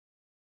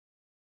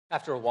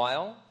After a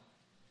while,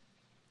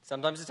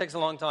 sometimes it takes a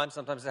long time,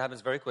 sometimes it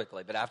happens very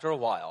quickly, but after a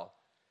while,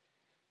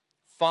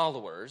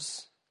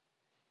 followers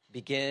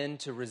begin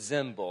to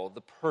resemble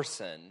the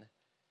person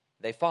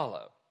they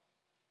follow.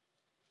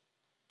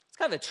 It's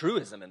kind of a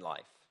truism in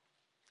life.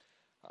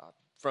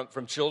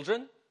 From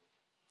children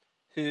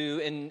who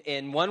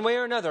in one way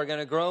or another are going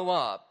to grow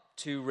up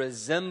to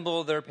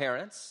resemble their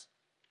parents,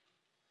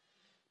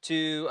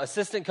 to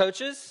assistant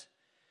coaches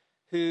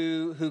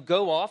who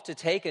go off to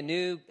take a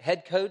new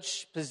head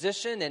coach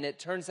position, and it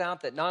turns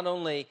out that not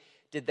only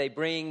did they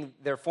bring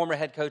their former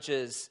head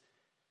coach's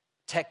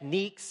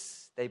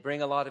techniques, they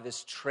bring a lot of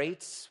his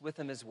traits with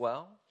them as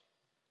well.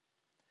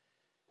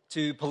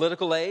 To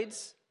political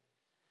aides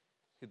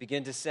who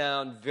begin to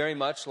sound very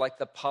much like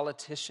the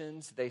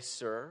politicians they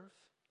serve.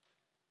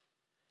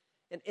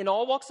 In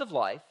all walks of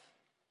life,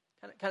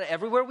 kind of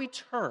everywhere we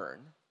turn,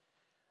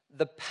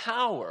 the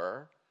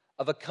power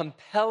of a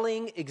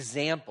compelling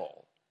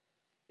example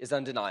is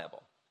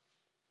undeniable.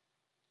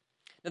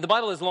 Now, the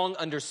Bible has long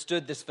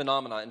understood this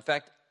phenomenon. In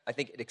fact, I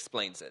think it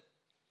explains it.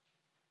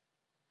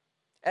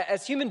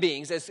 As human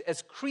beings,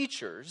 as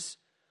creatures,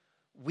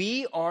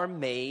 we are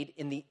made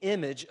in the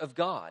image of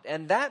God.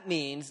 And that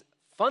means,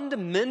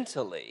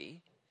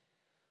 fundamentally,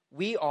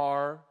 we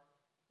are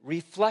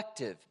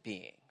reflective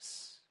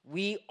beings.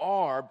 We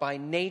are, by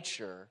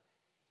nature,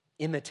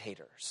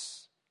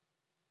 imitators.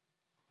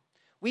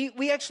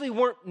 We actually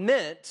weren't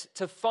meant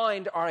to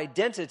find our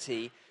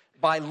identity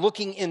by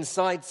looking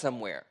inside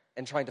somewhere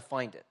and trying to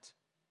find it.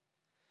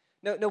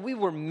 No, we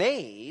were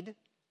made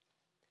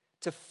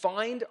to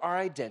find our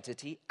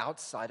identity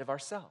outside of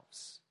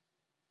ourselves.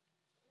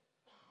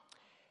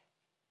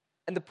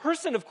 And the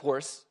person, of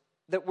course,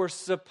 that we're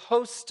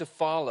supposed to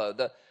follow,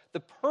 the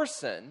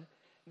person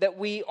that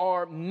we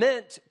are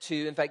meant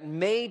to, in fact,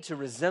 made to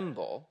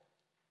resemble,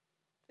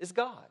 is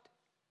God.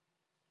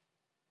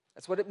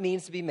 That's what it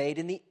means to be made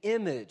in the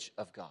image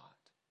of God.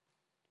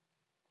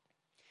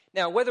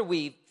 Now, whether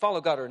we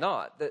follow God or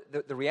not,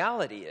 the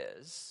reality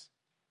is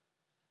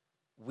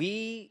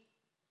we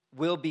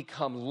will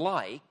become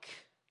like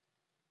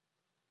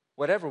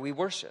whatever we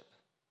worship,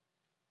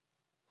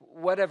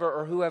 whatever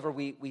or whoever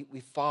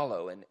we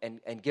follow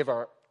and give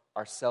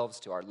ourselves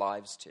to, our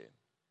lives to.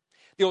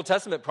 The Old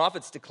Testament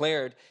prophets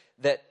declared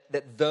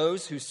that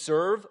those who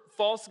serve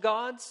false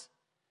gods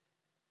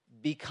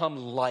become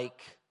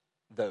like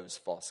those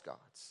false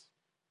gods.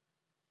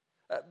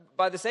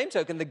 By the same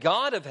token, the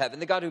God of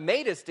heaven, the God who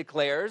made us,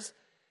 declares,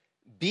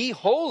 "Be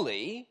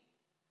holy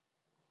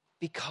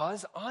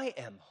because I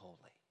am holy."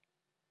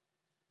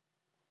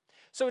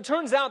 So it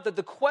turns out that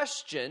the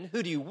question,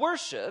 who do you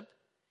worship,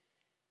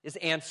 is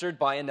answered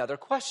by another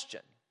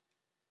question.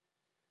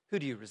 Who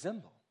do you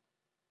resemble?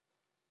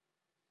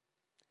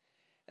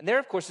 And there,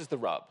 of course, is the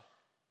rub.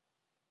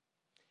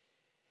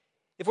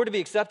 If we're to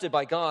be accepted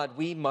by God,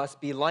 we must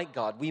be like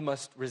God. We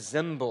must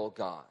resemble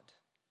God.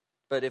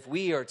 But if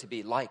we are to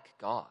be like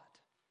God,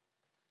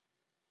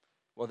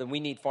 well, then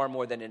we need far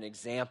more than an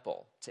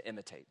example to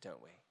imitate,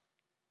 don't we?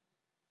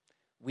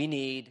 We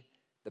need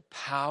the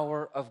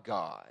power of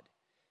God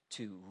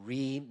to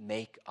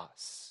remake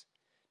us,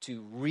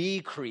 to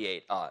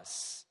recreate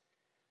us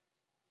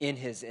in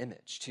his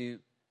image,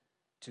 to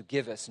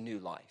give us new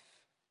life.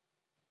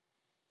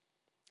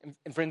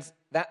 And friends,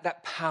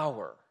 that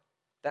power,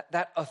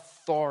 that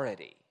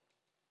authority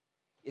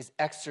is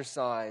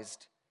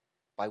exercised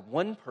by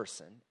one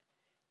person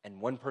and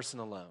one person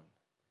alone.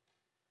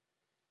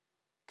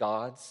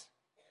 God's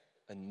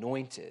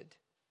anointed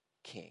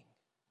king.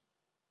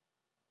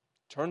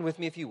 Turn with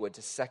me, if you would,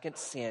 to 2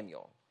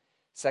 Samuel.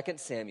 2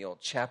 Samuel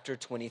chapter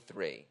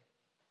 23.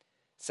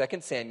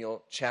 2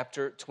 Samuel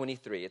chapter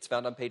 23. It's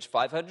found on page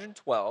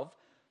 512,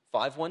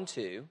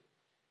 512,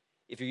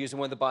 if you're using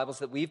one of the Bibles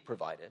that we've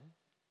provided.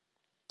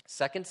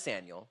 2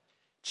 Samuel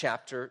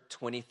chapter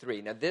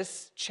 23. Now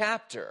this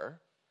chapter,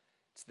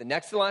 it's the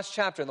next to the last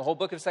chapter in the whole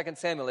book of 2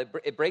 Samuel.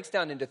 It breaks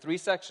down into three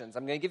sections.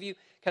 I'm going to give you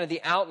kind of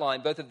the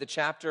outline, both of the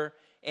chapter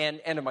and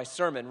of my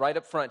sermon right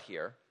up front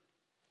here.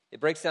 It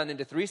breaks down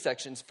into three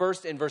sections.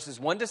 First, in verses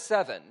 1 to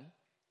 7,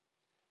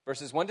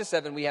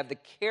 we have the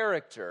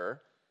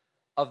character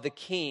of the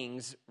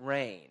king's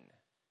reign.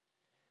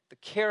 The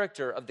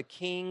character of the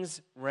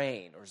king's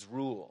reign or his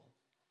rule.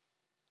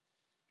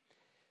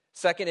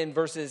 Second, in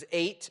verses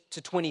 8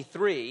 to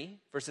 23,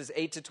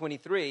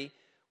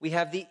 we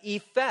have the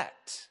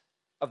effect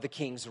of the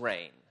king's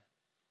reign.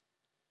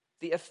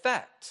 The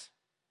effect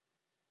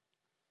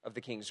of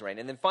the king's reign.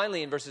 And then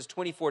finally, in verses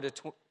 24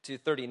 to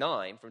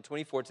 39, from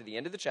 24 to the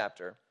end of the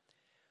chapter,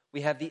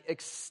 we have the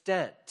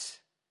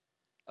extent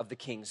of the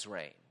king's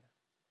reign.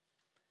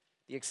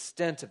 The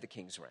extent of the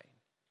king's reign.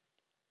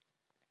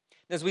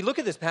 And as we look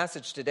at this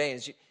passage today,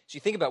 as you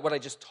think about what I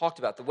just talked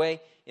about, the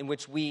way in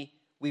which we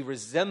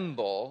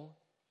resemble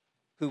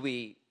who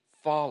we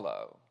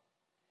follow,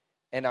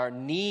 and our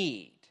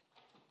need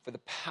for the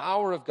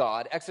power of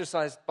God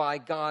exercised by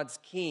God's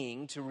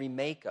king to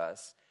remake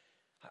us,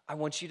 I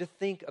want you to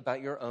think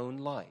about your own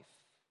life.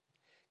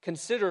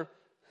 Consider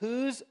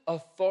whose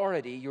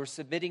authority you're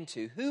submitting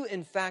to. Who,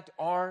 in fact,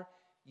 are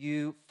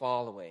you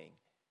following?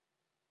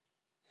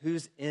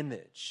 Whose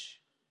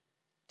image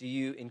do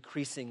you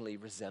increasingly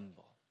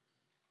resemble?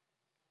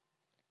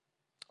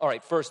 All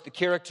right, first, the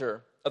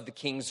character of the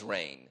king's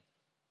reign.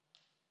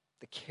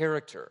 The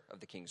character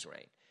of the king's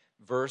reign.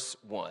 Verse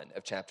 1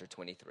 of chapter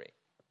 23.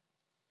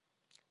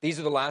 These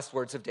are the last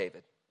words of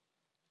David.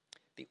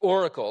 The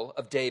oracle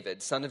of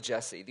David, son of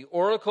Jesse, the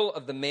oracle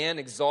of the man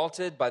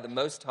exalted by the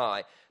Most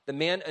High, the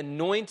man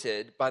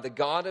anointed by the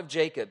God of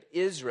Jacob,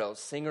 Israel,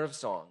 singer of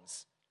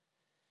songs.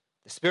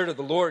 The Spirit of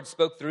the Lord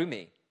spoke through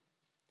me.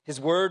 His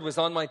word was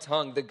on my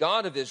tongue. The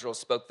God of Israel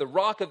spoke. The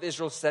rock of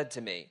Israel said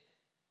to me,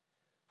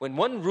 when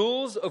one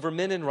rules over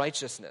men in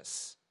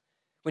righteousness,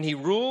 when he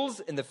rules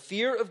in the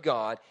fear of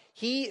God,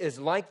 he is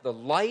like the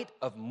light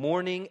of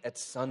morning at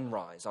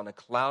sunrise on a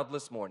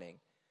cloudless morning,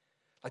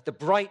 like the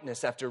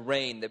brightness after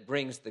rain that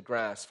brings the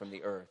grass from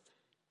the earth.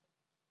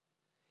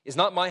 Is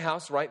not my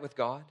house right with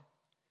God?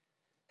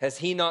 Has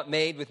he not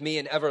made with me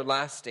an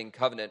everlasting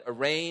covenant,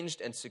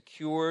 arranged and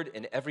secured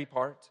in every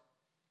part?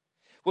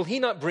 Will he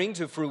not bring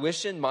to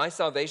fruition my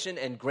salvation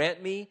and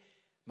grant me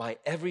my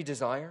every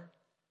desire?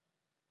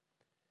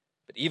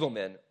 But evil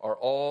men are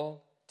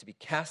all to be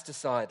cast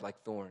aside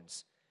like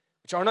thorns,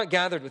 which are not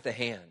gathered with the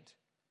hand.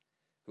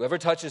 Whoever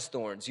touches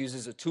thorns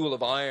uses a tool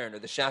of iron or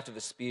the shaft of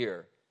a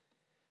spear.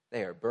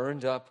 They are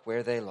burned up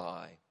where they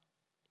lie.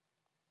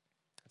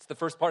 That's the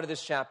first part of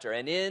this chapter.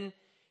 And in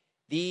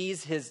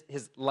these, his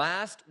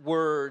last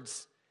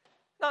words,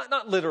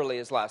 not literally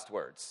his last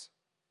words,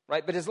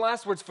 right? But his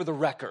last words for the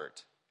record,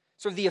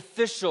 sort of the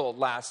official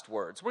last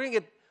words.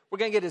 We're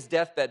gonna get his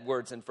deathbed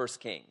words in 1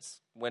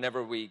 Kings,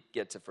 whenever we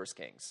get to 1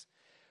 Kings.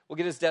 We'll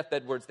get his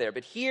deathbed words there.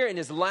 But here in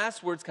his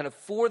last words, kind of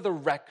for the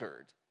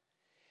record,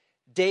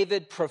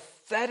 David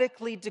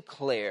prophetically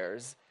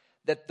declares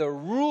that the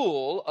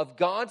rule of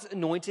God's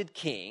anointed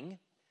king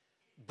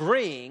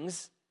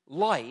brings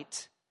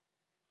light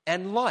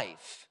and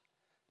life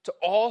to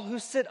all who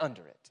sit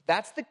under it.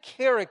 That's the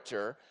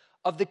character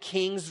of the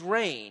king's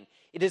reign.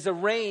 It is a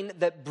reign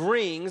that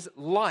brings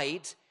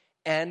light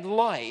and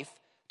life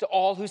to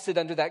all who sit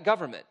under that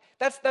government.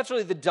 That's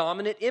really the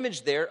dominant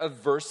image there of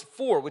verse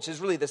 4, which is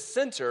really the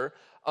center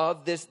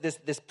of this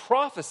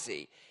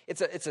prophecy.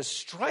 It's a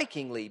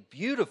strikingly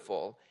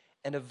beautiful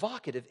and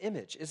evocative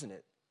image, isn't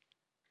it?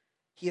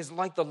 He is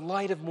like the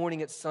light of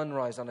morning at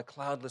sunrise on a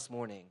cloudless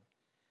morning,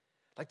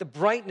 like the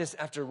brightness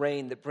after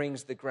rain that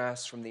brings the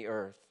grass from the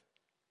earth.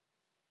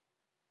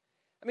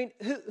 I mean,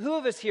 who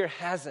of us here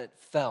hasn't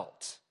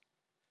felt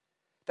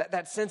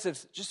that sense of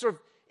just sort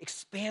of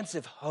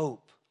expansive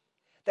hope?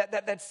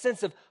 That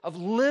sense of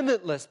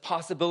limitless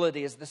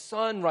possibility as the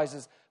sun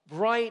rises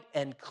bright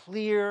and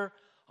clear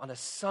on a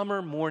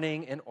summer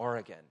morning in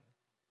Oregon.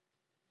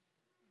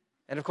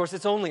 And of course,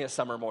 it's only a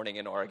summer morning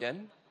in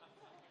Oregon.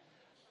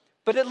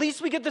 But at least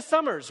we get the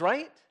summers,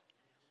 right?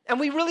 And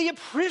we really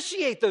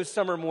appreciate those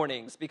summer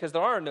mornings because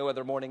there are no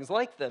other mornings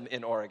like them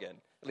in Oregon,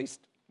 at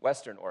least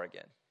Western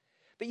Oregon.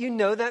 But you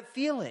know that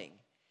feeling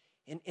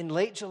in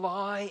late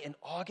July and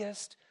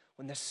August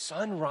when the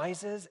sun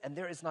rises and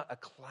there is not a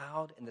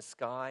cloud in the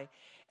sky,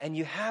 and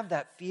you have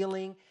that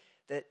feeling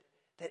that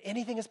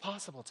anything is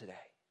possible today.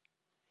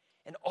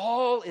 And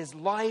all is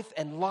life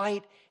and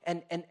light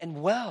and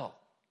well.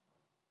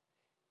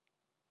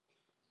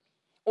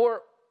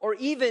 Or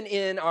even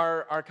in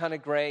our kind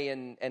of gray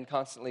and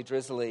constantly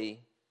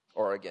drizzly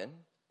Oregon.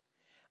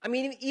 I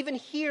mean, even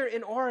here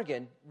in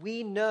Oregon,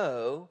 we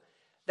know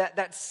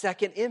that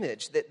second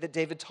image that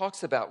David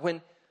talks about.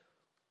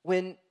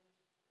 When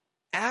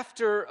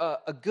after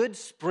a good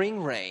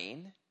spring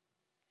rain,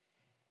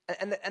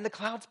 and the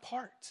clouds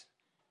part,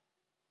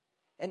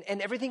 and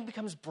everything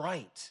becomes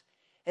bright,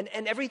 and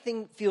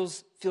everything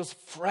feels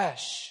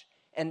fresh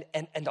and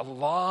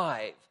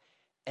alive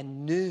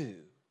and new.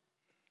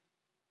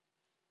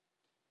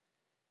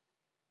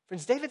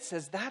 Friends, David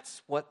says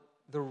that's what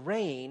the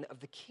reign of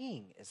the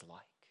king is like.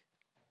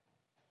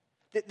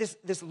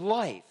 This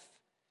life,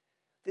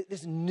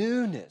 this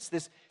newness,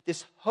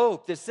 this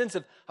hope, this sense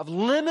of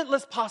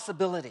limitless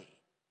possibility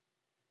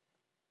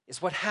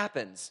is what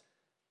happens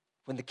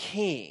when the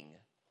king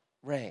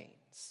reigns.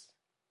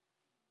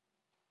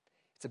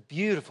 It's a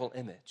beautiful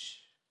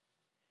image.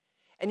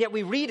 And yet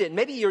we read it, and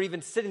maybe you're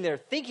even sitting there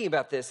thinking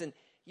about this, and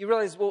you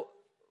realize, well,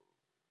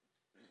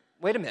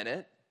 wait a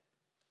minute.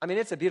 I mean,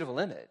 it's a beautiful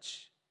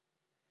image.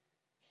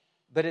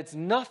 But it's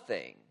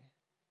nothing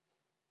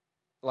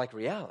like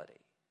reality.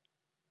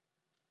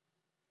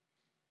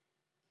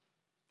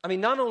 I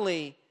mean, not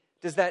only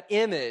does that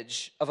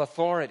image of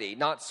authority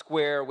not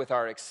square with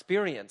our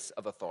experience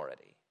of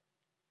authority,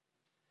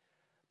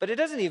 but it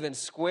doesn't even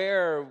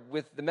square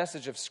with the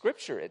message of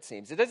Scripture, it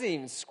seems. It doesn't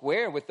even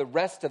square with the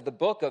rest of the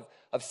book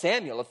of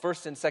Samuel, of 1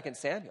 and 2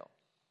 Samuel.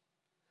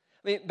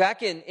 I mean,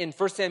 back in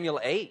 1 Samuel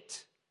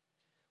 8,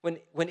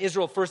 when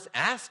Israel first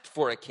asked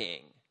for a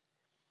king,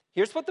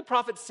 here's what the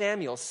prophet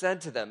Samuel said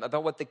to them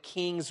about what the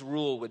king's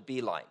rule would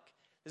be like.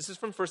 This is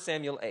from 1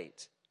 Samuel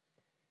 8.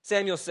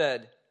 Samuel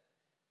said,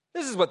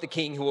 "This is what the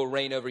king who will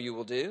reign over you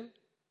will do.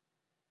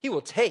 He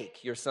will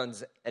take your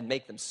sons and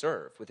make them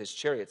serve with his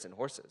chariots and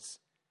horses.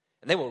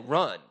 and they will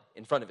run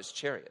in front of his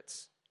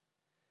chariots.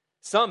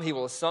 Some he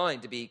will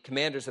assign to be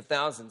commanders of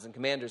thousands and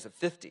commanders of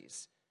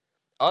 50s,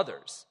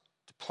 others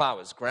to plow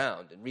his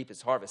ground and reap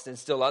his harvest, and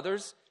still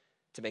others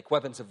to make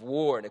weapons of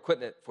war and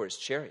equipment for his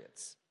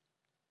chariots.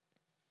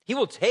 He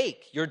will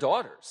take your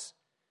daughters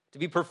to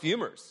be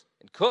perfumers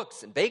and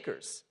cooks and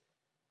bakers.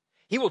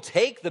 He will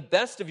take the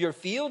best of your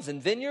fields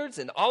and vineyards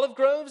and olive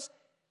groves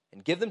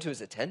and give them to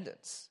his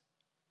attendants.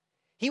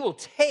 He will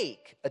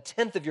take a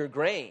tenth of your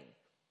grain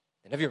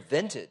and of your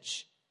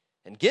vintage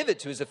and give it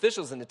to his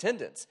officials and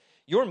attendants.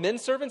 Your men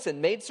servants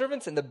and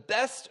maidservants and the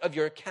best of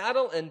your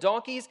cattle and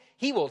donkeys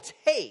he will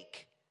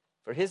take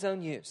for his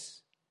own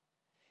use.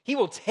 He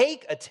will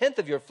take a tenth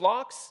of your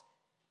flocks,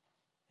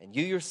 and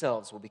you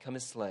yourselves will become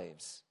his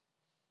slaves.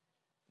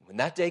 When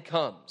that day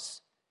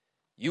comes,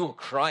 you will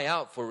cry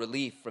out for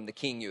relief from the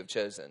king you have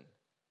chosen,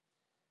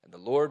 and the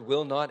Lord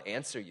will not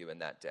answer you in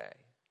that day.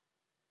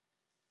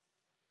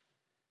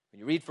 When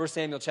you read 1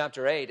 Samuel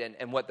chapter 8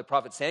 and what the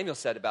prophet Samuel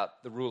said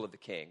about the rule of the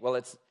king, well,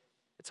 it's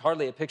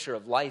hardly a picture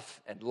of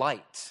life and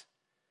light,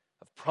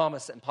 of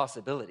promise and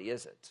possibility,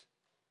 is it?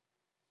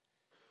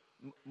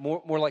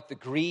 More like the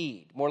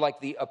greed, more like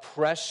the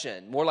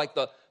oppression, more like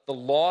the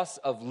loss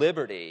of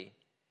liberty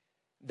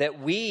that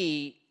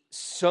we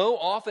so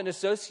often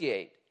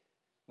associate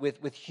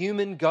with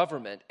human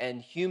government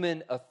and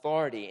human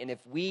authority. And if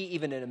we,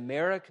 even in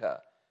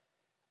America,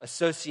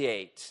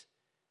 associate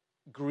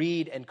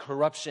greed and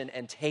corruption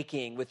and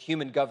taking with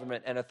human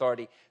government and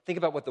authority, think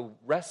about what the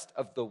rest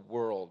of the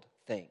world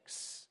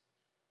thinks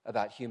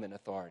about human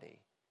authority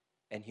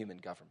and human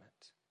government.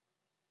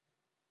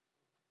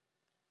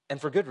 And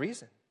for good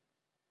reason.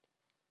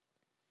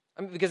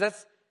 I mean, because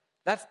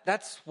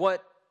that's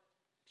what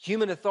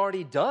human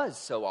authority does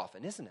so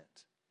often, isn't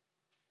it?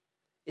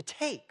 It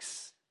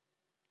takes.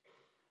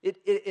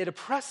 It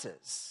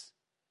oppresses.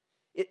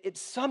 It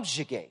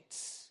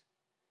subjugates.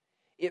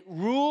 It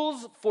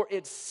rules for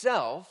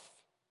itself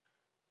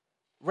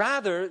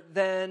rather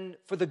than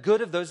for the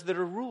good of those that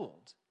are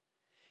ruled.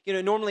 You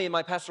know, normally in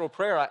my pastoral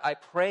prayer, I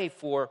pray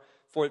for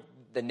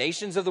the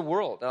nations of the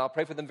world, and I'll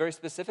pray for them very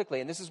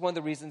specifically. And this is one of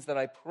the reasons that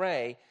I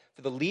pray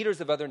for the leaders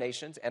of other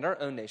nations and our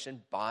own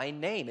nation by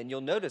name. And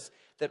you'll notice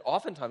that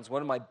oftentimes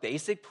one of my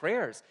basic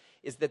prayers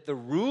is that the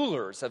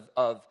rulers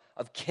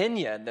of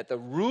Kenya and that the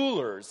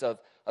rulers of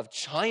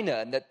China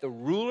and that the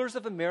rulers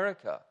of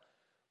America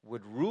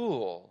would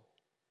rule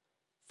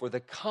for the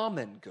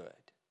common good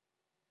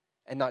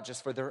and not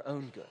just for their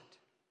own good.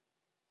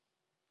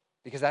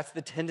 Because that's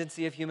the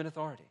tendency of human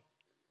authority,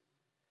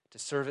 to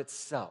serve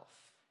itself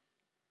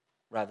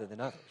rather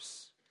than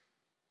others.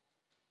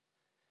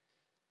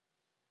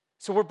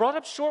 So we're brought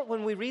up short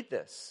when we read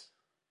this.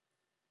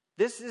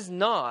 This is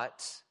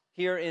not,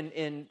 here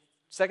in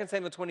 2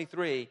 Samuel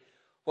 23,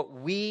 what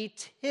we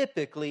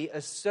typically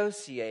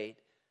associate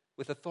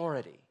with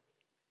authority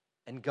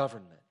and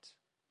government.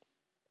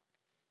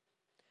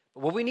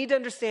 But what we need to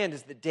understand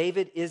is that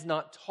David is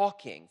not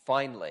talking,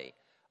 finally,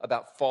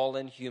 about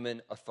fallen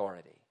human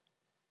authority.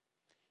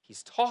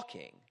 He's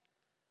talking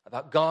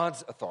about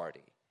God's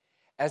authority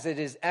as it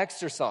is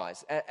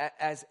exercised,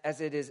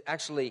 as it is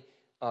actually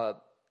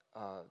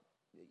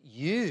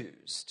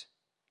used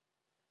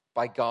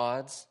by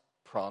God's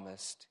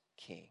promised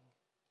king.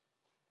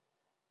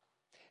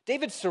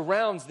 David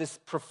surrounds this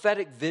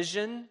prophetic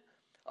vision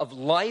of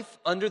life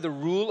under the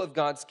rule of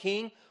God's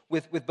king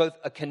with both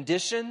a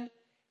condition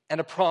and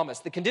a promise.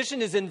 The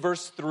condition is in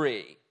verse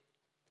 3.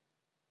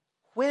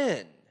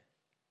 When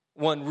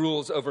one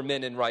rules over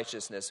men in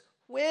righteousness,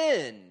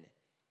 when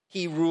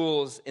he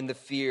rules in the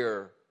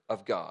fear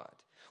of God.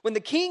 When the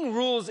king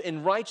rules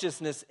in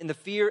righteousness, in the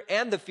fear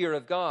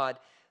of God,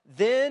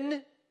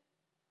 then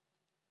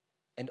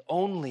and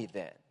only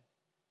then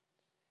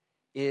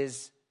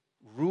is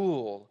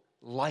rule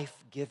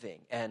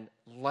life-giving and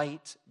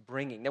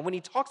light-bringing. Now, when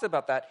he talks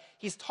about that,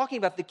 he's talking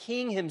about the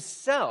king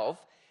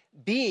himself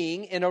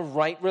being in a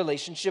right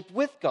relationship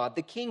with God.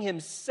 The king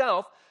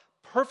himself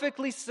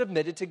perfectly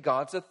submitted to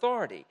God's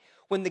authority.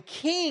 When the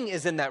king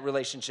is in that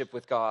relationship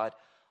with God,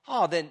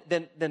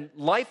 then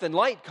life and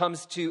light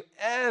comes to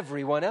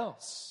everyone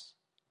else.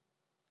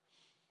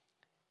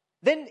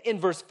 Then in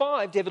verse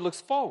 5, David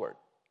looks forward.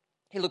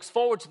 He looks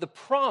forward to the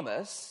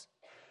promise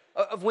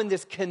of when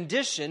this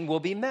condition will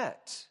be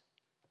met.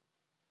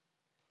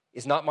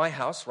 Is not my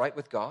house right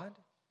with God?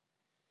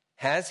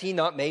 Has he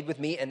not made with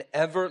me an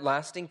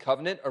everlasting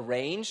covenant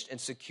arranged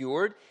and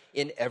secured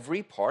in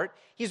every part?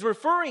 He's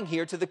referring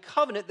here to the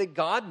covenant that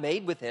God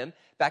made with him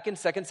back in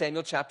 2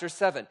 Samuel chapter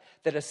 7,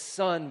 that a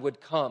son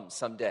would come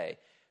someday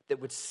that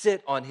would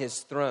sit on his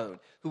throne,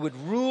 who would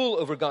rule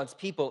over God's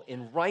people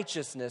in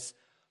righteousness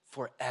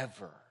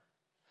forever.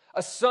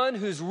 A son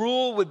whose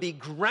rule would be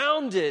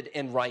grounded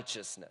in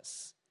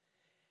righteousness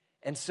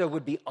and so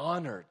would be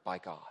honored by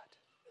God.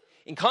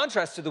 In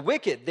contrast to the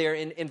wicked there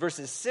in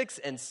verses 6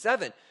 and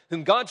 7,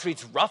 whom God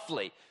treats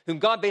roughly, whom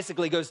God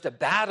basically goes to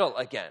battle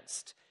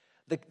against.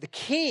 The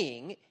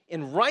king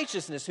in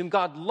righteousness, whom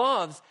God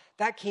loves,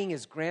 that king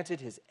is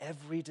granted his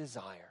every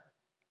desire.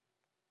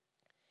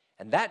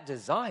 And that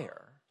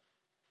desire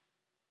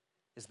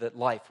is that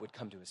life would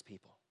come to his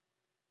people,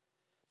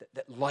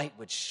 that light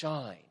would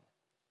shine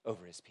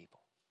over his people.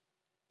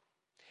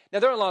 Now,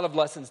 there are a lot of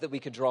lessons that we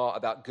could draw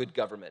about good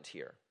government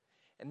here.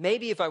 And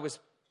maybe if I was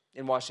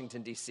in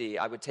Washington, D.C.,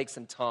 I would take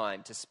some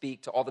time to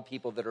speak to all the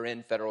people that are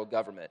in federal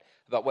government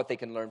about what they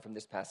can learn from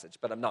this passage,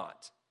 but I'm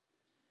not.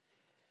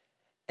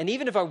 And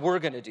even if I were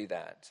going to do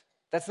that,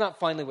 that's not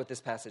finally what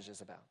this passage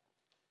is about.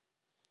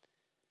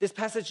 This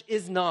passage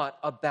is not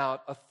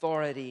about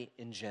authority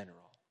in general.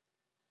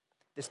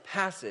 This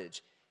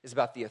passage is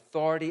about the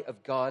authority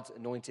of God's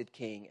anointed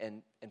king,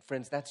 and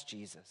friends, that's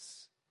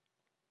Jesus.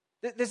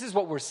 This is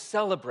what we're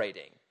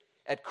celebrating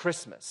at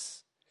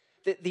Christmas.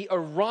 The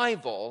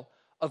arrival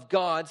of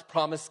God's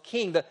promised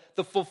king,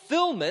 the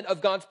fulfillment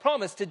of God's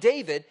promise to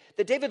David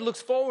that David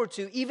looks forward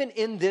to even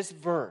in this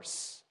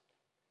verse,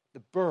 the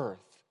birth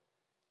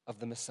of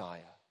the Messiah.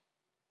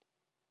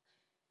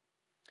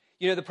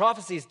 You know, the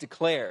prophecies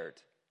declared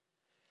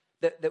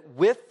that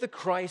with the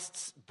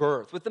Christ's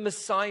birth, with the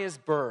Messiah's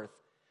birth,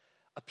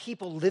 a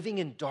people living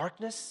in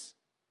darkness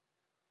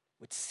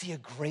would see a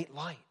great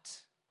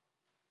light.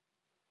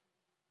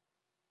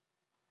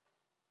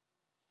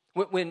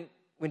 When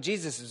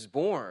Jesus was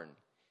born,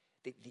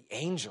 the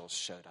angels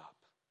showed up,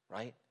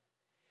 right?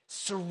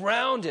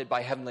 Surrounded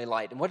by heavenly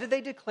light. And what did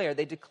they declare?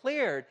 They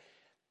declared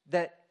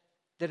that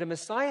a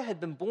Messiah had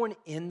been born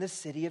in the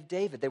city of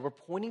David. They were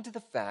pointing to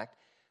the fact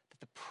that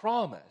the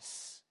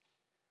promise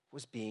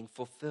was being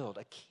fulfilled.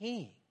 A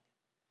king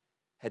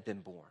had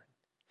been born.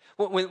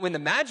 When the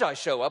Magi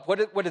show up,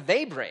 what do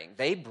they bring?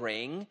 They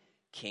bring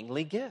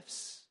kingly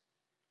gifts.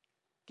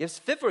 Gifts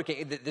fit for a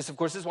king. This, of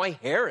course, is why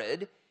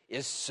Herod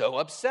is so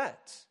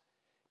upset,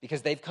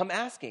 because they've come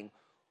asking,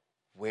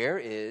 where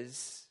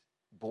is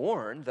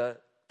born the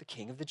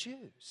King of the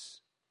Jews?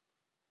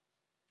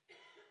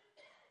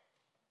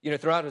 You know,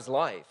 throughout his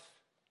life,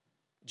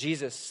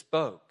 Jesus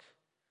spoke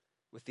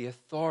with the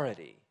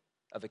authority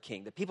of a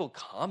king. The people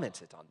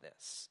commented on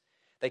this.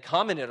 They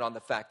commented on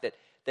the fact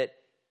that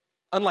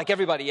unlike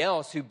everybody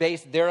else who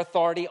based their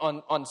authority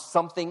on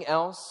something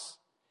else,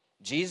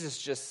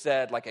 Jesus just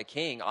said, like a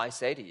king, I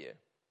say to you.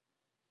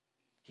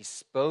 He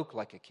spoke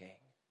like a king.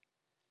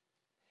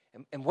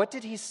 And what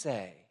did he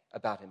say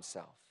about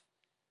himself?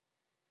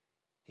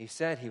 He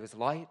said he was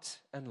light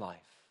and life.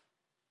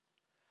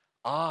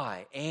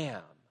 I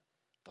am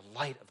the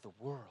light of the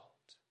world.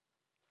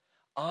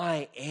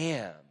 I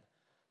am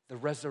the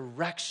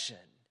resurrection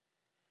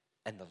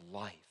and the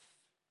life.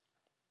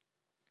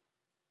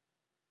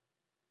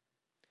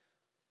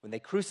 When they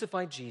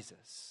crucified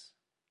Jesus,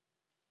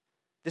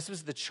 this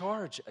was the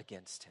charge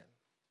against him.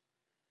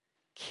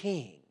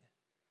 King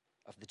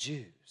of the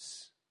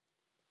Jews.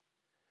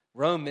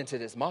 Rome meant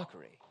it as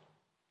mockery.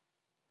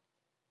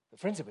 But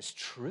friends, it was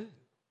true.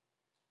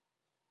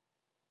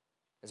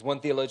 As one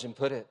theologian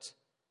put it,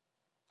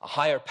 a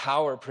higher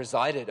power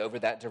presided over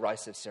that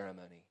derisive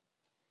ceremony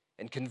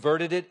and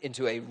converted it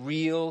into a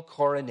real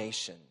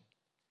coronation.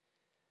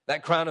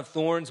 That crown of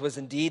thorns was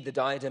indeed the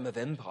diadem of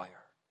empire.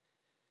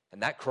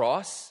 And that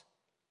cross,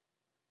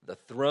 the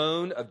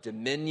throne of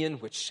dominion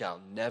which shall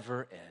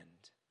never end.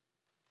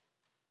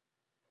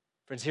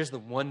 Friends, here's the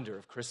wonder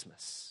of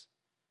Christmas.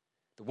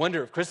 The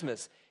wonder of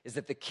Christmas is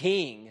that the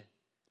King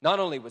not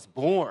only was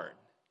born,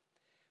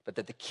 but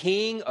that the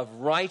King of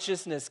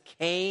righteousness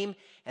came,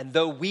 and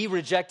though we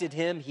rejected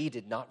him, he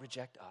did not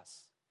reject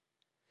us.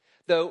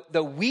 Though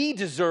we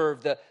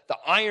deserve the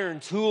iron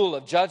tool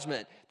of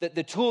judgment,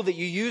 the tool that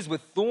you use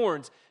with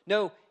thorns,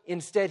 no,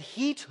 instead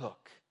he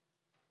took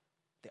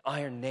the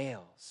iron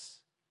nails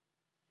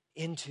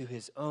into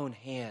his own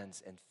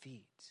hands and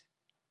feet.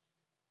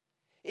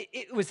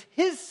 It was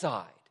his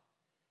side,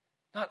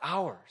 not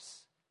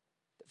ours,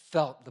 that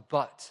felt the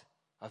butt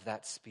of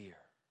that spear.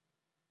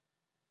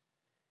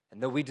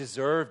 And though we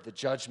deserved the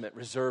judgment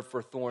reserved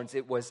for thorns,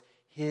 it was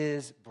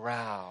his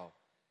brow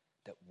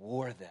that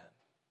wore them.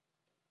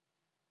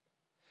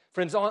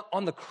 Friends,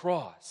 on the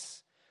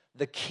cross,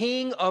 the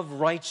King of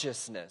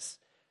righteousness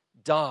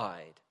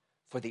died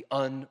for the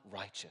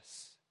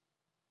unrighteous,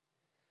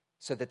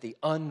 so that the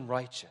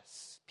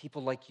unrighteous,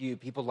 people like you,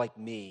 people like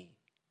me,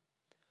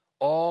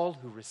 all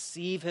who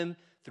receive him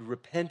through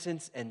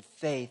repentance and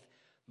faith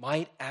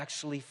might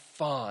actually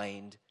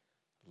find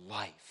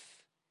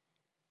life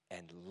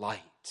and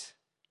light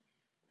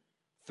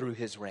through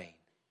his reign.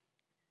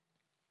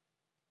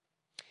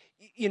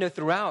 You know,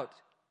 throughout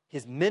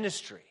his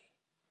ministry,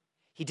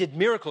 he did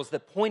miracles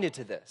that pointed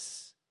to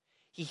this.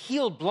 He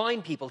healed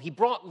blind people. He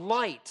brought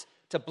light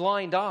to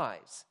blind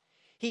eyes.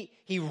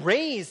 He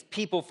raised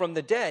people from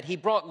the dead. He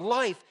brought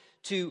life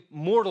to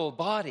mortal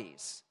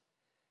bodies.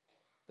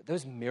 But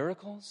those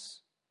miracles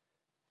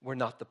were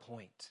not the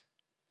point.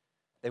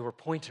 They were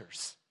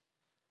pointers.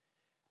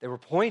 They were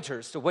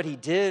pointers to what he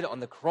did on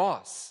the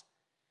cross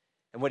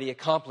and what he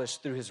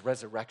accomplished through his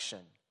resurrection,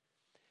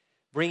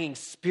 bringing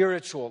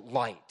spiritual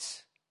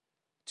light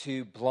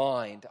to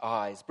blind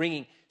eyes,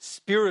 bringing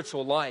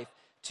spiritual life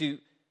to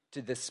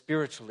the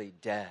spiritually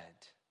dead.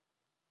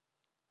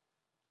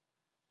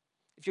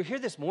 If you're here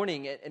this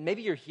morning, and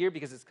maybe you're here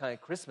because it's kind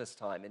of Christmas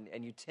time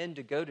and you tend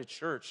to go to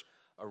church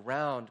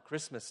around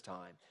Christmas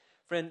time.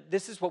 Friend,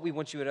 this is what we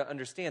want you to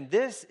understand.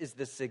 This is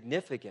the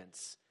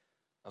significance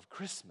of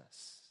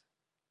Christmas.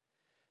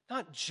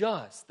 Not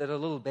just that a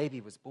little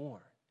baby was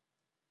born,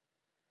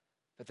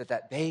 but that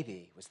that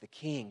baby was the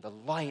king, the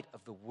light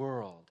of the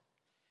world,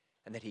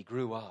 and that he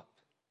grew up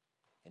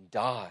and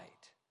died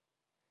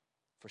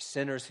for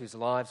sinners whose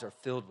lives are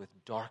filled with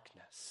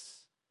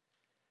darkness,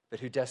 but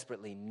who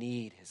desperately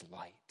need his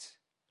light.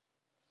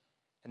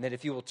 And that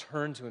if you will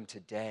turn to him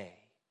today,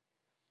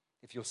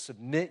 if you'll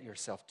submit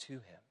yourself to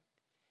him,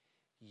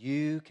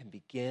 you can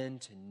begin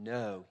to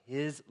know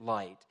his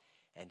light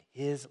and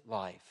his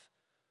life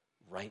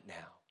right now.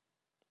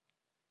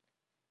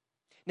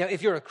 Now,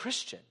 if you're a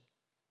Christian,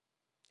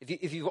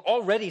 if you've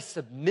already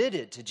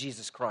submitted to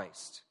Jesus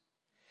Christ,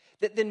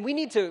 then we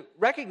need to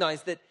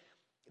recognize that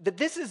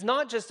this is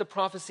not just a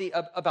prophecy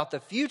about the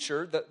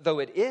future, though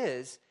it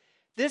is.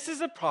 This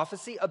is a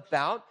prophecy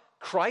about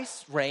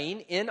Christ's reign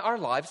in our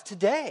lives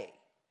today.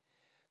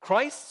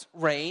 Christ's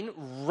reign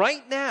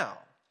right now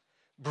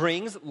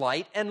brings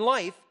light and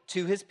life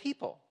to his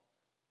people.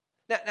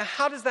 Now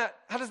how does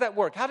that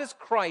work? How does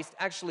Christ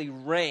actually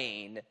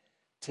reign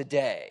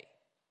today?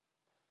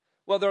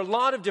 Well, there are a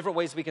lot of different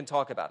ways we can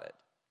talk about it.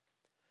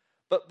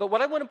 But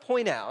what I want to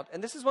point out,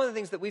 and this is one of the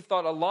things that we've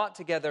thought a lot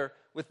together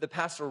with the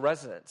pastoral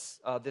residents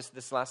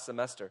this last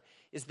semester,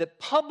 is that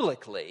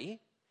publicly,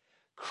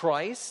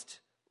 Christ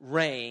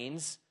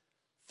reigns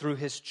through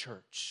his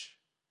church.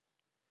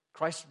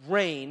 Christ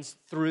reigns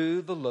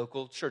through the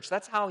local church.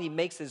 That's how he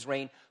makes his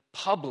reign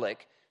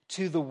public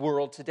to the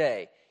world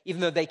today,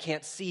 even though they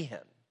can't see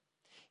him.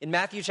 In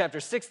Matthew chapter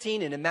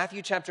 16 and in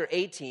Matthew chapter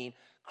 18,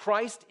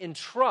 Christ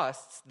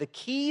entrusts the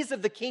keys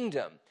of the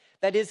kingdom,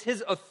 that is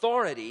his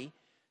authority,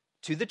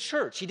 to the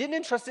church. He didn't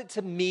entrust it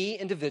to me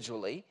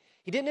individually.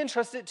 He didn't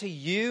entrust it to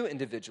you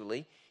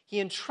individually.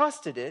 He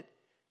entrusted it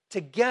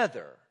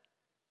together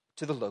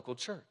to the local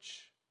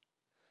church.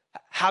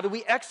 How do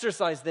we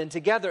exercise then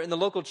together in the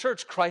local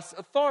church Christ's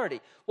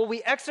authority? Well,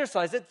 we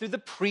exercise it through the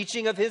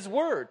preaching of his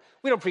word.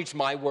 We don't preach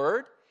my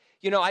word.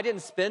 I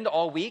didn't spend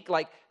all week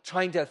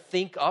trying to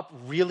think up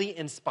really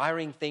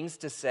inspiring things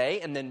to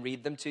say and then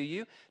read them to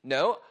you.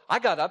 No, I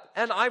got up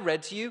and I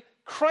read to you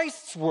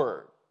Christ's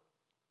word.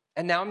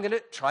 And now I'm going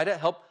to try to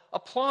help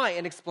apply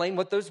and explain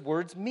what those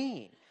words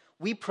mean.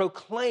 We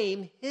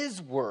proclaim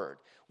his word.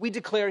 We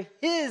declare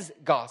his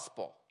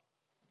gospel.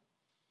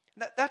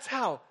 That's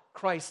how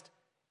Christ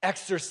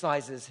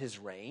exercises his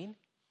reign,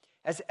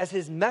 as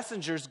his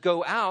messengers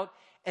go out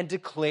and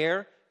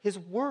declare his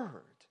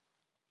word.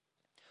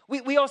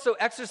 We also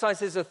exercise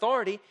his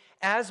authority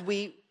as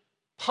we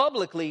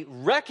publicly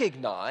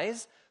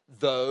recognize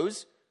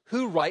those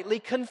who rightly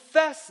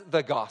confess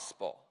the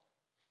gospel.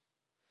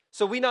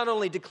 So we not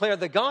only declare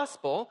the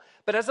gospel,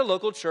 but as a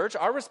local church,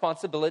 our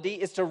responsibility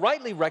is to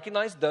rightly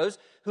recognize those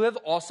who have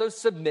also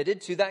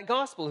submitted to that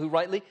gospel, who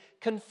rightly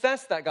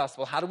confess that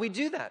gospel. How do we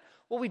do that?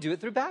 Well, we do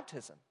it through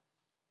baptism.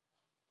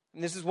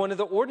 And this is one of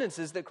the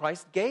ordinances that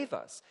Christ gave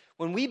us.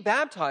 When we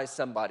baptize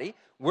somebody,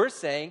 we're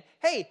saying,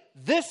 hey,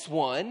 this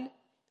one,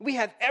 we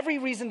have every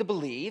reason to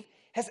believe,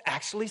 has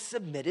actually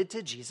submitted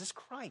to Jesus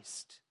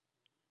Christ.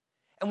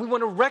 And we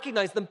want to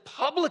recognize them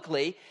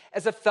publicly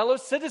as a fellow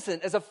citizen,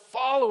 as a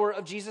follower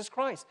of Jesus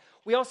Christ.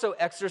 We also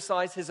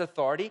exercise his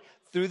authority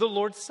through the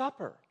Lord's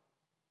Supper,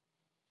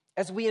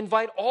 as we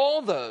invite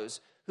all those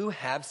who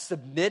have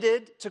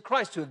submitted to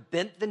Christ, who have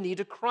bent the knee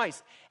to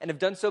Christ, and have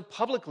done so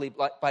publicly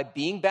by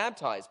being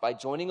baptized, by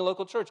joining a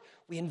local church.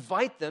 We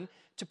invite them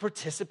to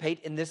participate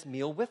in this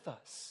meal with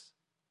us.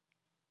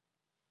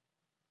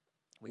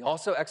 We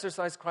also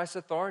exercise Christ's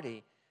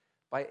authority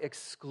by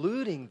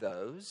excluding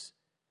those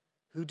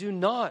who do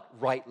not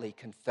rightly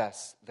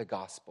confess the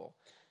gospel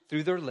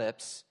through their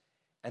lips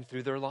and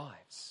through their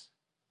lives.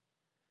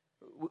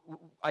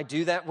 I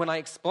do that when I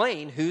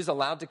explain who's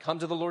allowed to come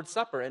to the Lord's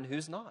Supper and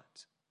who's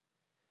not.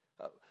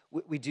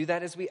 We do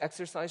that as we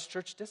exercise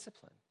church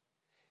discipline.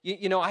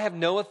 I have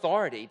no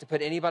authority to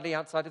put anybody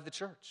outside of the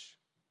church.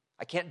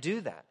 I can't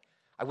do that.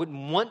 I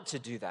wouldn't want to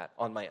do that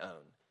on my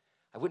own.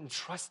 I wouldn't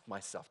trust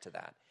myself to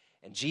that.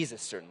 And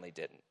Jesus certainly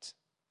didn't.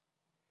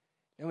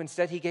 No,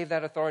 instead, he gave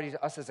that authority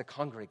to us as a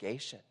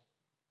congregation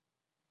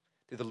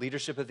through the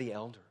leadership of the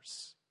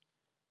elders.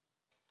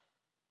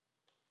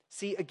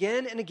 See,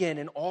 again and again,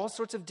 in all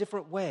sorts of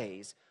different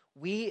ways,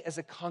 we as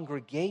a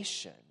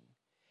congregation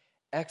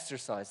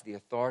exercise the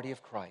authority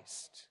of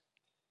Christ.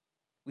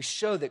 We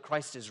show that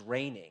Christ is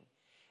reigning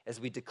as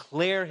we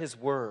declare his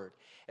word,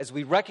 as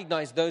we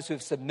recognize those who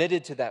have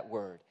submitted to that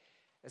word,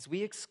 as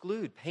we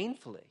exclude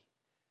painfully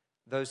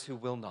those who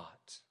will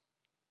not.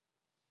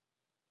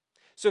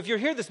 So if you're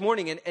here this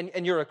morning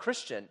and you're a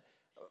Christian,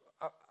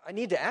 I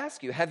need to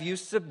ask you, have you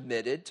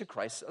submitted to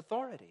Christ's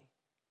authority?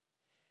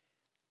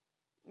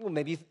 Well,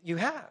 maybe you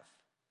have.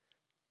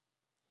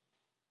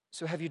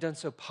 So have you done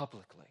so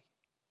publicly?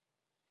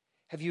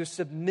 Have you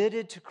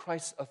submitted to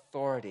Christ's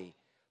authority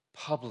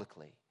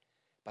publicly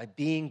by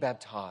being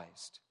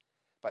baptized,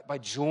 by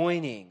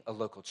joining a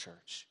local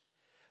church,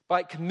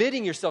 by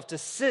committing yourself to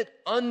sit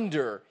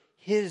under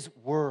his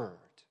word?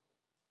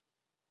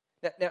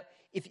 Now,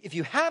 if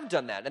you have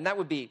done that, and that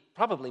would be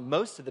probably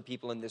most of the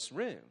people in this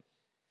room,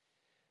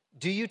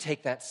 do you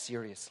take that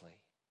seriously?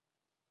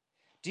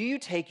 Do you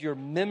take your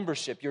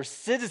membership, your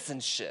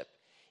citizenship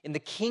in the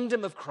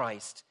kingdom of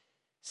Christ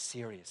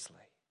seriously?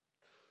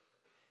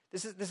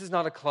 This is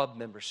not a club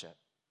membership,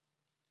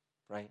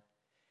 right?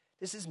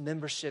 This is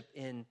membership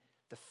in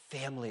the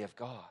family of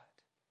God.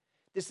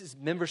 This is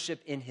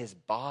membership in his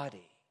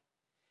body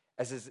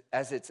as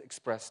it's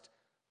expressed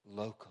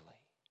locally.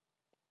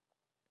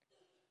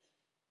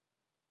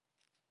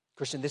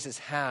 Christian, this is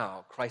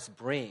how Christ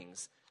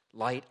brings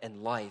light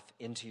and life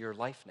into your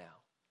life now.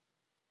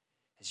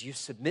 As you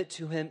submit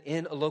to him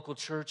in a local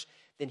church,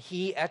 then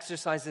he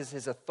exercises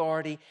his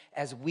authority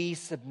as we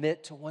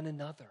submit to one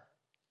another,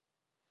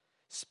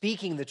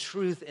 speaking the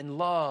truth in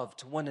love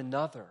to one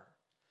another,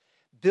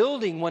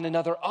 building one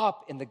another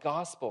up in the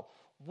gospel,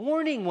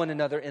 warning one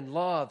another in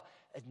love,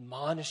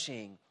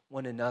 admonishing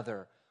one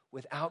another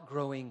without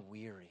growing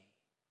weary.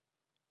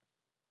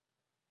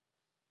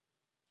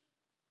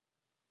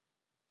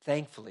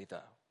 Thankfully, though,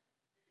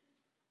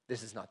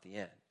 this is not the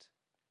end.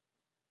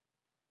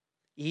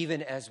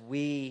 Even as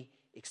we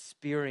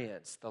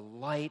experience the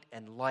light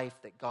and life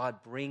that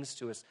God brings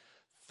to us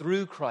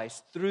through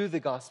Christ, through the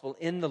gospel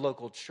in the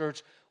local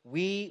church,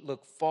 we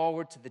look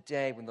forward to the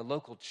day when the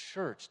local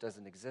church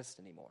doesn't exist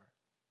anymore.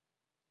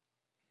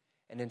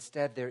 And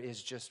instead, there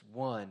is just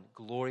one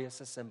glorious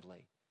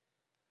assembly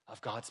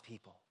of God's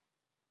people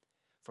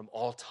from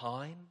all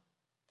time,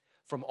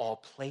 from all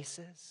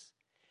places,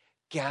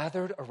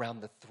 gathered around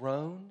the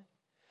throne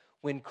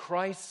when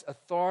Christ's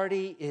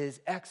authority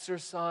is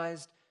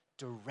exercised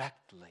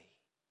directly,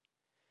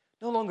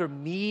 no longer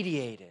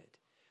mediated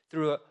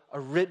through a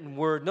written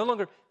word, no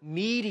longer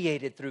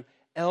mediated through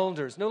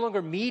elders, no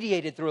longer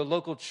mediated through a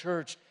local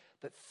church,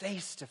 but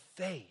face to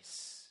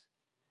face.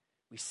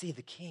 We see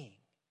the King.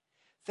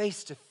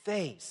 Face to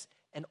face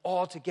and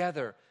all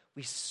together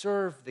we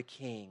serve the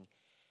King,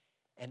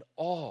 and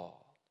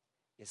all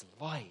is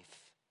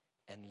life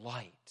and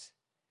light.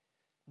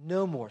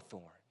 No more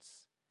thorns,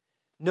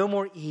 no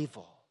more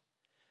evil,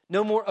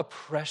 no more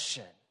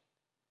oppression,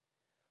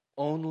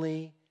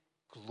 only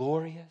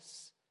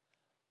glorious,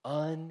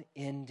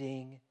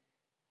 unending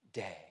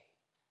day.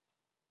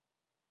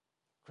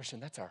 Christian,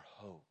 that's our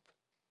hope.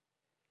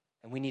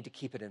 And we need to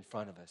keep it in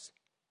front of us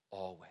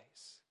always.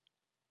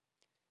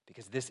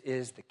 Because this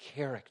is the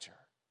character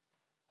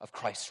of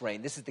Christ's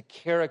reign. This is the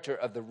character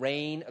of the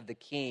reign of the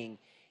King.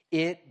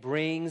 It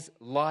brings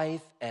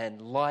life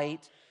and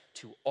light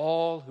to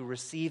all who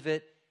receive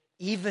it,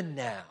 even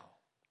now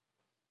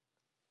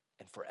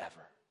and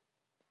forever.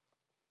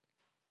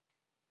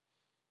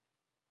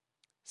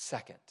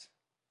 Second,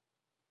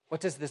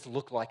 what does this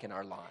look like in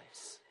our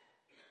lives?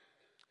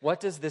 What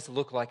does this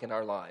look like in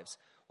our lives?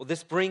 Well,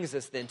 this brings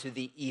us then to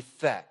the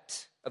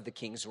effect of the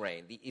King's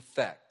reign. The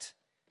effect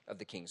of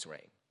the King's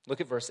reign. Look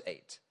at verse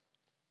 8.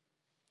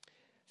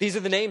 These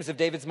are the names of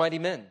David's mighty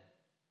men.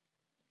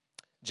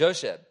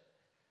 Josheb,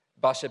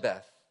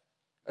 Basshebeth,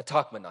 a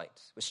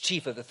Tachmonite, was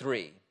chief of the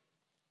three.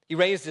 He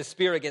raised his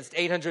spear against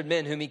 800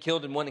 men whom he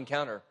killed in one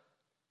encounter.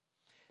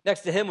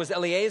 Next to him was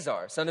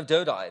Eleazar, son of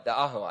Dodai, the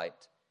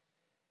Ahohite.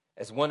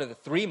 As one of the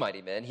three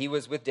mighty men, he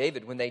was with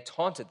David when they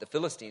taunted the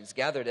Philistines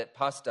gathered at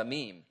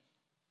Pasdamim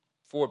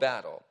for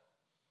battle.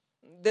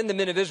 Then the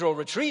men of Israel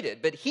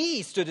retreated, but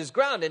he stood his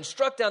ground and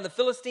struck down the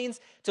Philistines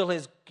till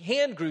his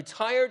hand grew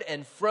tired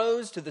and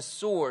froze to the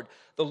sword.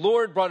 The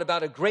Lord brought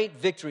about a great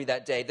victory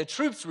that day. The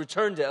troops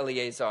returned to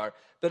Eleazar,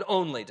 but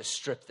only to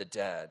strip the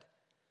dead.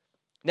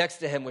 Next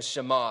to him was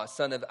Shammah,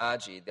 son of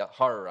Agi, the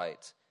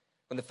Hararite.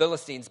 When the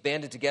Philistines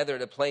banded together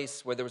at a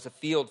place where there was a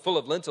field full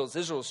of lentils,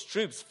 Israel's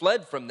troops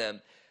fled from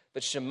them.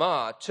 But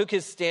Shammah took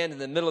his stand in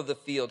the middle of the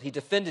field. He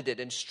defended it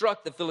and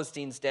struck the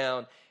Philistines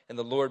down, and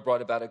the Lord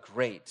brought about a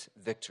great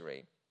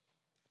victory.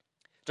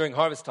 During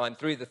harvest time,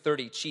 3 of the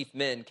 30 chief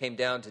men came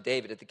down to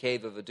David at the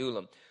cave of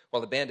Adullam,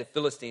 while the band of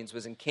Philistines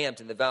was encamped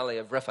in the valley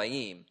of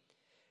Rephaim.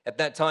 At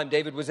that time,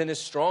 David was in his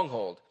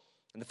stronghold,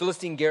 and the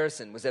Philistine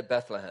garrison was at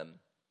Bethlehem.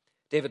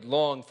 David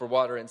longed for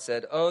water and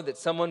said, "Oh, that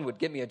someone would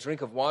get me a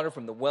drink of water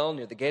from the well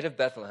near the gate of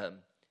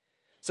Bethlehem."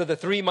 So the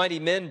three mighty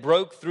men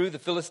broke through the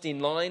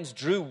Philistine lines,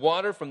 drew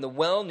water from the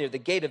well near the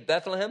gate of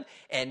Bethlehem,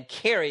 and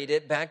carried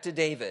it back to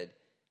David.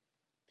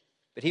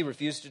 But he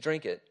refused to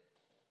drink it.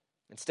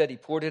 Instead, he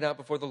poured it out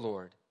before the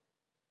Lord.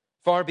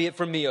 "Far be it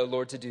from me, O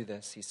Lord, to do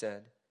this," he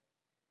said.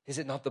 "Is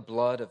it not the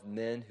blood of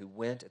men who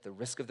went at the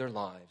risk of their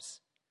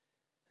lives?"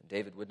 And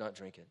David would not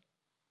drink it.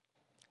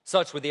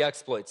 Such were the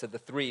exploits of the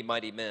three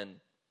mighty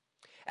men.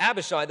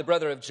 Abishai, the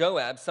brother of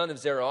Joab, son of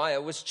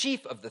Zeruiah, was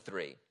chief of the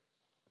three.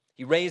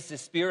 He raised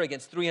his spear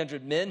against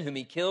 300 men whom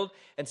he killed,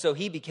 and so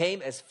he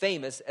became as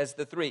famous as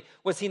the three.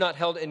 Was he not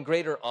held in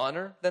greater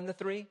honor than the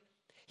three?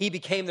 He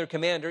became their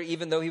commander,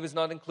 even though he was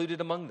not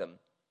included among them.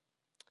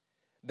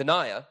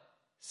 Benaiah,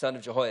 son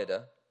of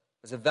Jehoiada,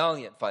 was a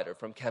valiant fighter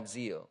from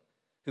Kabzeel,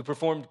 who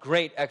performed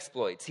great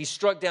exploits. He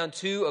struck down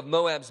 2 of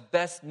Moab's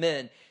best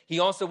men. He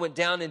also went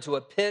down into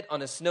a pit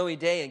on a snowy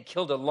day and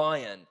killed a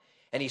lion,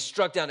 and he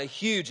struck down a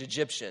huge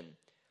Egyptian.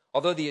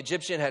 Although the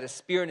Egyptian had a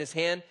spear in his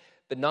hand,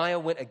 Benaiah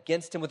went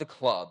against him with a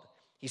club.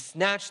 He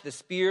snatched the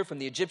spear from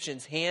the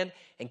Egyptian's hand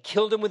and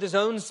killed him with his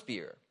own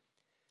spear.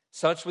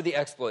 Such were the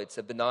exploits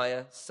of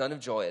Benaiah, son of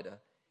Jehoiada.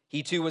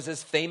 He too was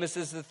as famous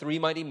as the 3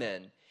 mighty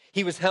men.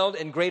 He was held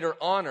in greater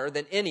honor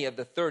than any of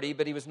the 30,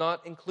 but he was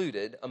not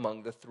included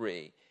among the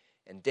 3.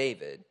 And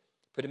David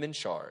put him in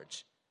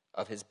charge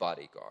of his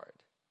bodyguard.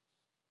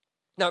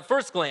 Now, at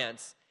first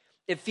glance,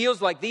 it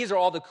feels like these are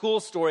all the cool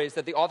stories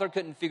that the author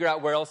couldn't figure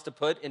out where else to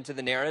put into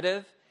the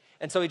narrative,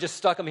 and so he just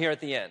stuck them here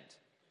at the end.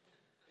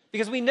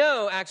 Because we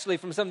know, actually,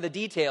 from some of the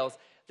details,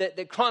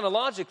 that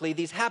chronologically,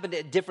 these happened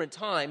at different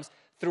times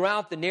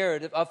throughout the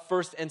narrative of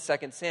 1st and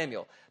 2nd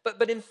Samuel.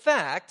 But in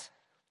fact,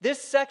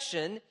 this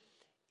section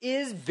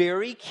is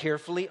very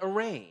carefully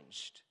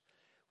arranged,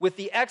 with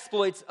the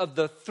exploits of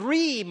the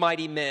 3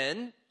 mighty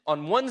men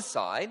on one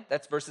side,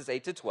 that's verses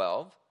 8 to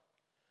 12,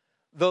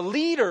 the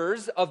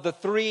leaders of the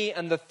 3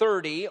 and the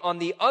 30 on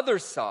the other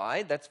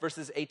side, that's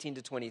verses 18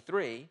 to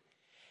 23,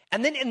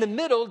 and then in the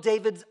middle,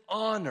 David's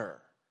honor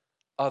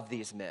of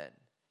these men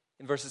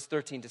in verses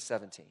 13 to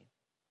 17.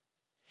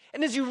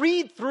 And as you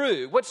read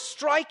through, what's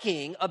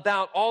striking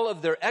about all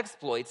of their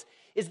exploits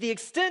is the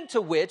extent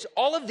to which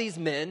all of these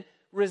men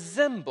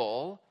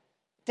resemble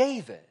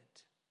David.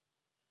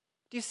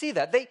 Do you see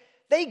that?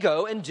 They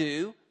go and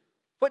do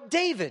what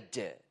David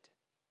did.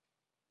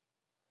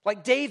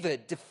 Like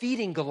David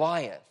defeating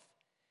Goliath,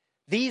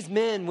 these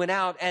men went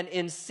out and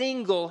in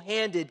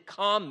single-handed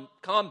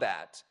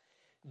combat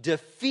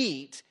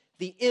defeat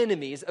the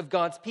enemies of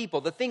God's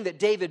people, the thing that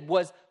David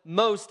was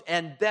most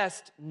and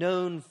best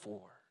known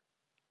for.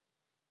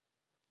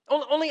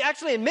 Only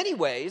actually, in many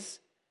ways,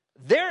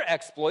 their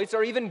exploits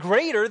are even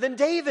greater than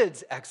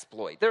David's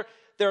exploit.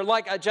 They're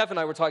like, Jeff and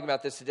I were talking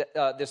about this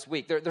this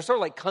week. They're sort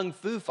of like kung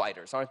fu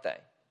fighters, aren't they?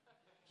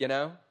 You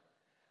know?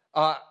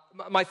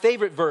 My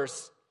favorite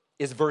verse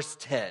is verse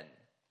 10.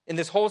 In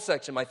this whole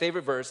section, my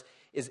favorite verse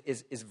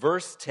is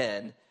verse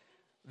 10.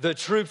 The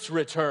troops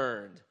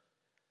returned,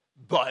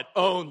 but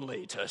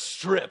only to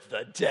strip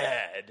the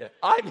dead.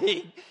 I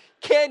mean,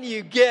 can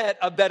you get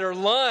a better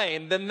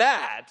line than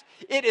that?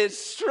 It is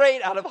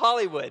straight out of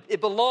Hollywood. It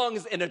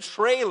belongs in a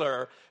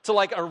trailer to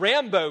like a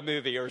Rambo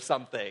movie or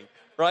something,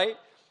 right?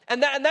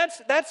 And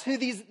that's who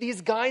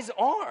these guys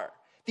are.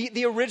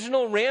 The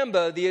original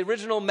Rambo, the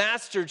original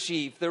Master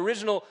Chief, the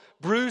original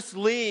Bruce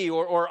Lee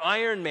or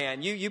Iron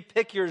Man. You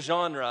pick your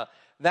genre.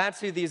 That's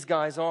who these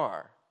guys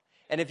are.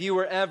 And if you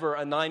were ever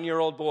a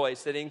 9-year-old boy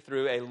sitting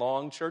through a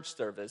long church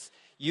service,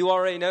 you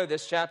already know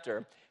this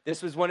chapter.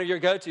 This was one of your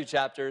go-to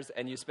chapters,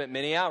 and you spent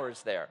many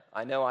hours there.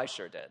 I know I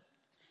sure did.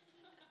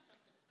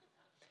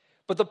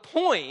 But the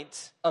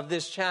point of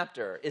this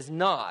chapter is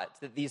not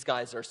that these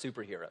guys are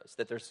superheroes,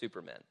 that they're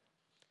supermen.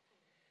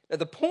 Now,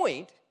 the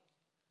point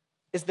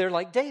is they're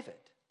like David.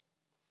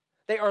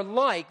 They are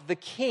like the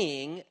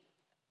king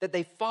that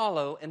they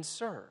follow and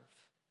serve.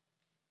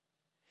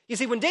 You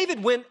see, when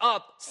David went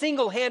up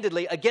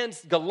single-handedly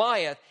against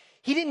Goliath,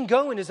 he didn't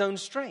go in his own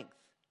strength.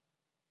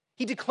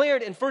 He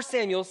declared in 1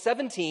 Samuel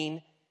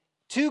 17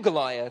 to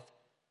Goliath,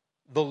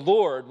 the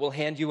Lord will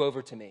hand you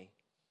over to me,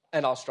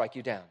 and I'll strike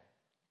you down.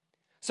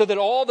 So that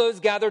all those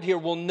gathered here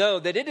will know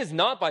that it is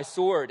not by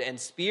sword and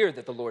spear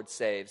that the Lord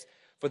saves,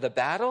 for the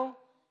battle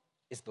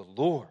is the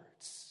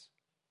Lord's.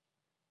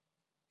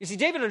 You see,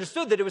 David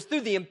understood that it was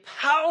through the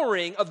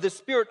empowering of the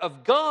Spirit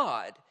of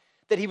God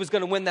that he was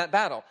going to win that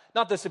battle,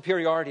 not the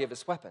superiority of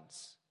his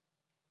weapons.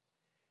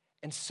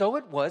 And so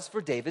it was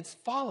for David's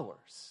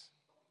followers.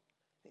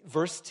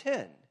 Verse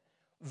 10,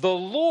 the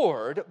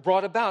Lord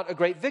brought about a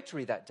great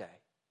victory that day.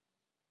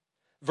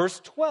 Verse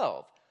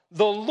 12,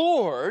 the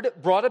Lord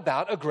brought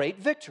about a great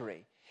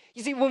victory.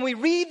 You see, when we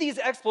read these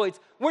exploits,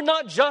 we're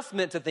not just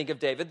meant to think of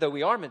David, though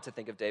we are meant to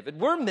think of David.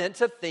 We're meant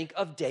to think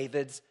of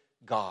David's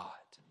God.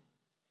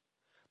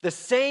 The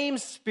same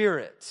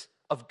Spirit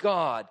of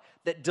God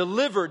that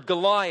delivered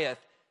Goliath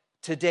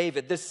to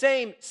David, the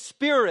same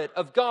Spirit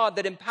of God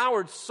that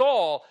empowered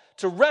Saul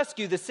to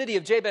rescue the city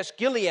of Jabesh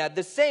Gilead,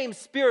 the same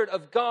Spirit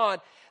of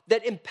God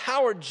that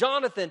empowered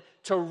Jonathan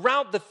to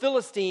rout the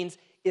Philistines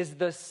is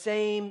the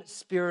same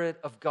Spirit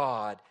of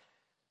God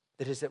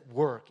that is at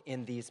work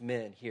in these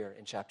men here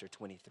in chapter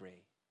 23.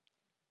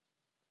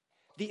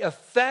 The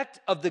effect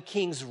of the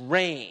king's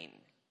reign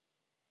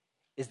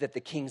is that the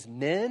king's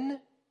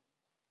men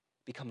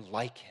become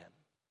like him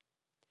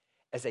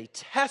as a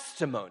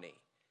testimony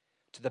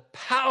to the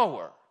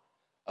power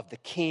of the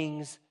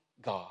king's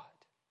God.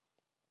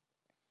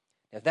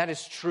 Now, if that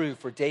is true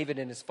for David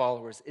and his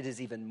followers, it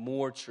is even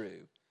more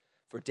true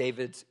for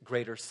David's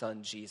greater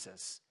son,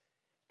 Jesus,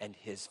 and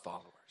his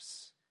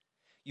followers.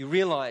 You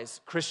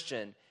realize,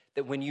 Christian,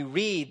 that when you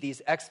read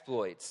these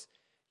exploits,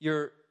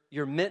 you're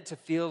meant to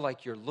feel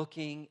like you're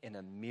looking in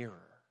a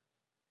mirror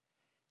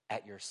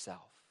at yourself.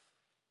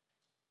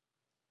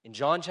 In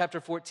John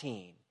chapter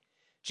 14,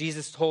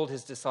 Jesus told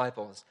his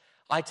disciples,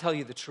 I tell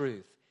you the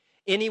truth.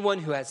 Anyone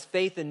who has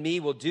faith in me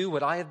will do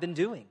what I have been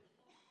doing.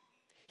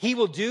 He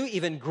will do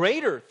even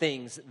greater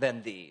things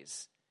than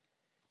these,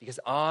 because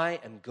I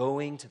am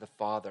going to the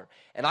Father,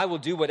 and I will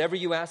do whatever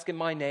you ask in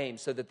my name,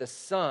 so that the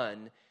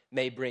Son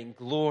may bring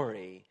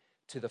glory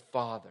to the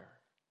Father,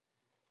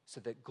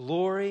 so that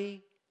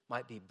glory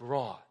might be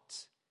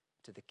brought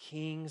to the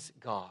King's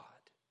God.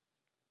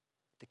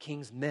 The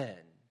King's men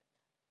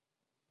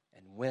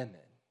and women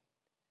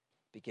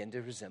begin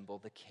to resemble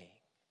the King.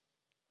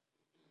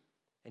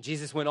 And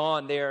Jesus went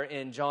on there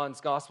in John's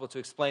Gospel to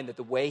explain that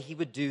the way he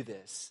would do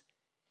this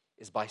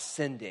is by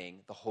sending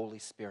the Holy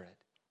Spirit.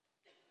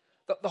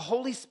 The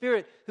Holy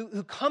Spirit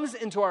who comes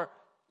into our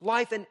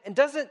life and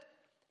doesn't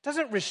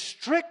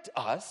restrict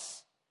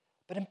us,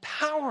 but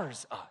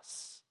empowers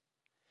us.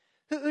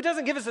 Who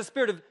doesn't give us a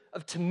spirit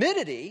of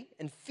timidity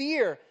and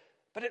fear,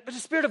 but a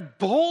spirit of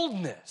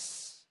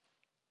boldness.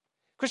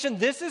 Christian,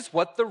 this is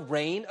what the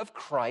reign of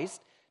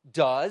Christ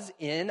does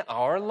in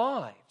our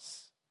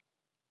lives.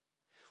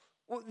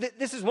 Well,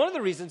 this is one of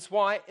the reasons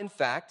why, in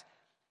fact,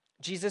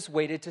 Jesus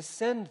waited to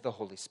send the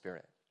Holy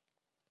Spirit.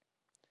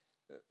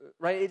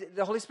 Right?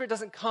 The Holy Spirit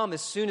doesn't come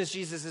as soon as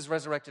Jesus is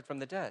resurrected from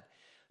the dead.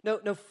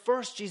 No,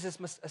 first Jesus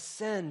must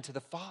ascend to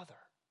the Father.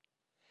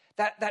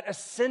 That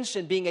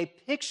ascension being a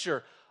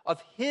picture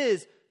of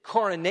his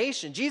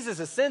coronation. Jesus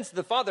ascends to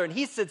the Father and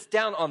he sits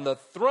down on the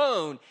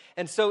throne.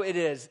 And so it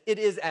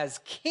is as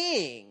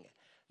king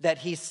that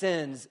he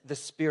sends the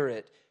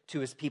Spirit to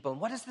his people. And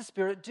what does the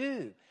Spirit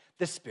do?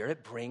 The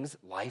Spirit brings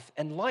life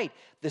and light.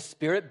 The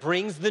Spirit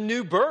brings the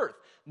new birth,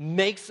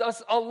 makes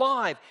us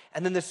alive.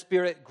 And then the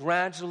Spirit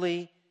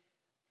gradually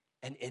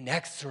and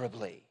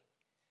inexorably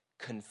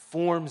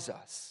conforms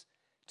us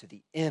to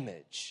the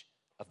image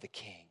of the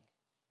King,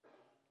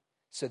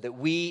 so that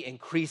we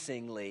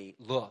increasingly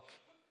look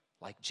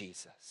like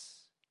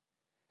Jesus.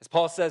 As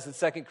Paul says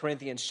in 2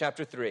 Corinthians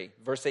chapter 3,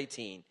 verse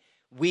 18,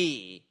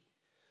 we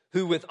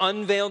who with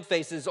unveiled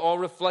faces all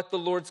reflect the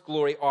Lord's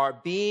glory are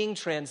being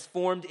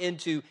transformed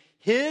into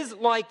his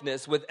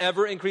likeness with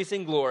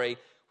ever-increasing glory,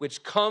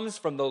 which comes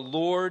from the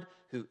Lord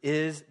who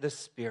is the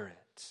Spirit.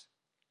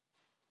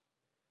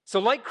 So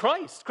like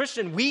Christ,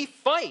 Christian, we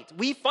fight.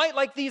 We fight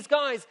like these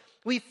guys.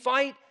 We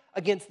fight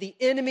against the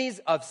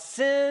enemies of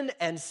sin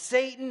and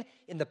Satan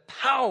in the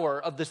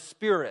power of the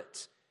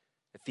Spirit.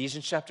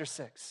 Ephesians chapter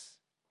 6.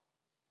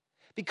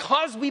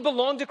 Because we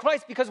belong to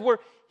Christ, because we're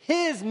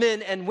his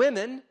men and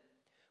women,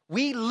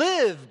 we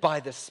live by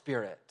the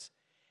Spirit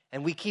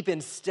and we keep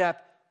in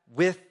step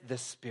with the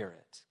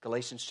Spirit.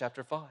 Galatians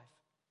chapter 5.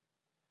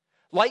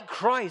 Like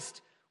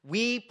Christ,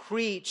 we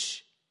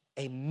preach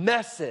a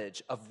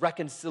message of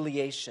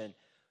reconciliation,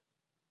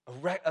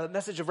 a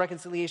message of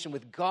reconciliation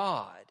with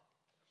God,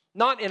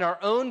 not in our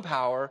own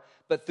power,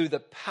 but through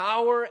the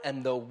power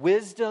and the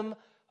wisdom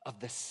of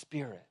the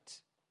Spirit.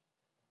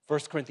 1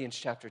 Corinthians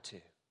chapter 2.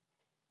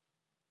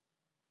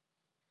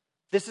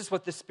 This is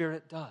what the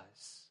Spirit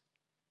does.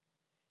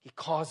 He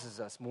causes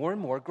us more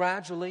and more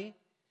gradually,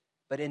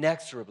 but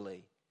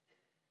inexorably,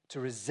 to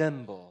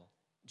resemble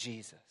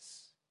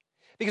Jesus.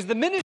 Because the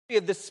ministry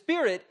of the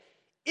Spirit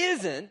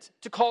isn't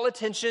to call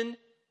attention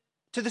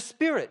to the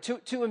Spirit,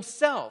 to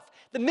himself.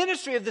 The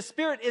ministry of the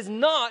Spirit is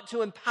not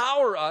to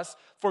empower us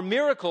for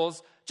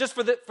miracles just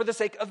for the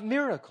sake of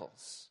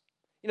miracles.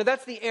 You know,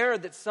 that's the error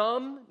that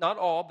some, not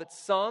all, but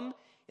some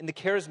in the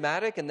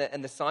charismatic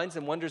and the signs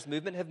and wonders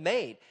movement have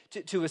made,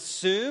 to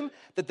assume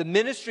that the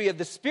ministry of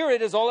the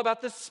Spirit is all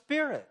about the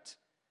Spirit.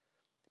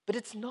 But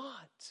it's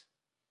not.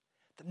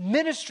 The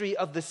ministry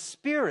of the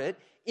Spirit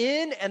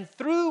in and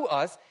through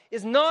us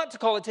is not to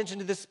call attention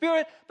to the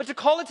Spirit, but to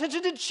call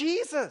attention to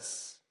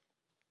Jesus,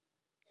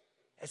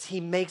 as he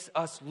makes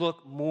us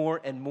look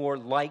more and more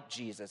like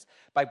Jesus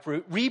by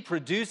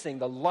reproducing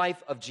the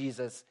life of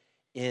Jesus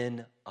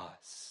in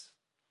us.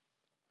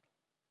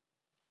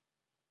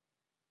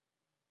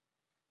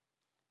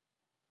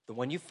 The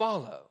one you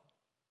follow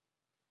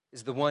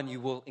is the one you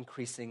will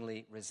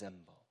increasingly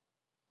resemble.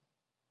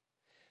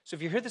 So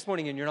if you're here this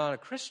morning and you're not a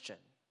Christian,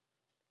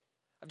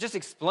 I've just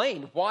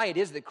explained why it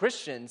is that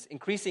Christians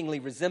increasingly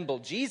resemble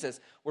Jesus.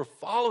 We're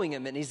following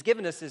him and he's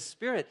given us his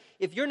Spirit.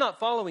 If you're not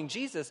following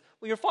Jesus,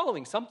 well, you're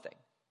following something.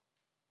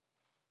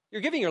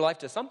 You're giving your life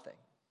to something.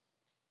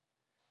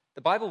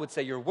 The Bible would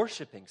say you're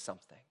worshiping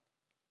something.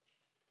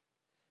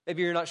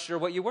 Maybe you're not sure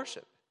what you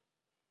worship.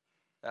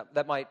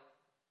 That might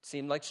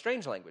seem like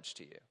strange language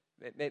to you.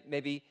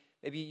 Maybe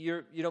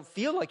you don't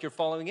feel like you're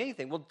following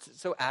anything. Well,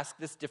 so ask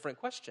this different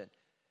question.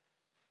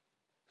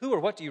 Who or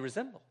what do you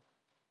resemble?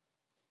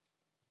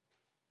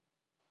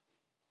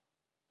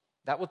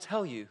 That will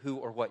tell you who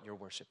or what you're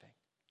worshiping.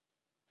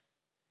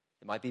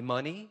 It might be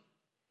money,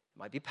 it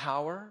might be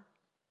power,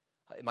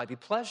 it might be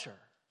pleasure,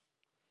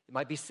 it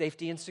might be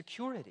safety and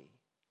security,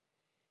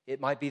 it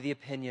might be the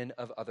opinion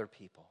of other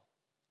people.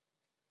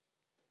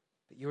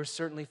 But you are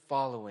certainly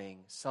following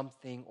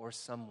something or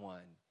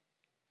someone.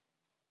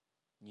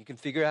 And you can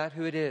figure out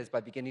who it is by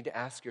beginning to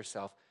ask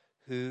yourself,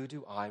 who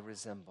do I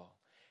resemble?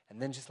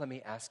 And then just let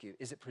me ask you,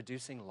 is it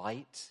producing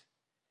light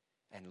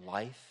and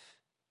life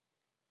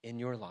in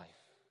your life?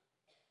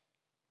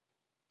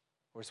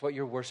 Or is what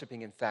you're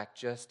worshiping, in fact,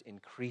 just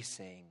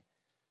increasing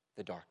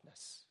the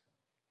darkness?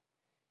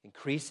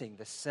 increasing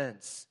the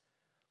sense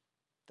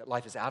that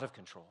life is out of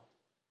control,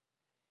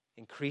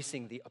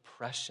 increasing the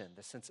oppression,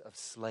 the sense of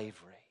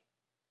slavery.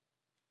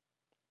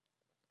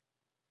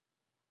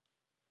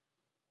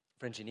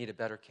 Friends, you need a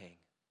better king.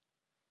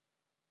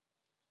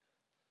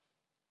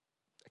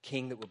 A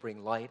king that will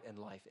bring light and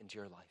life into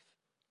your life.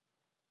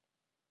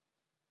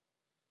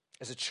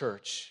 As a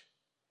church,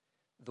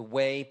 the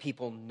way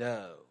people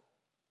know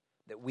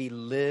that we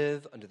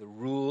live under the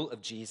rule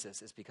of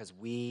Jesus is because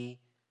we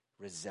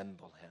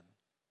resemble him.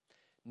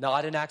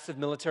 Not in acts of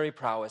military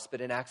prowess, but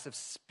in acts of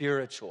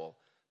spiritual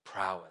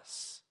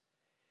prowess.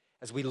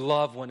 As we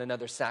love one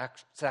another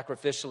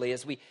sacrificially,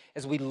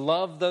 as we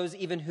love those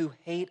even who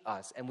hate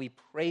us, and we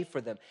pray for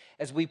them,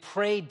 as we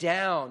pray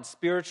down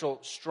spiritual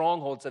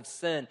strongholds of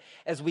sin,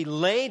 as we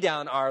lay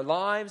down our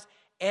lives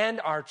and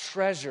our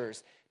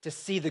treasures to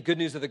see the good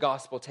news of the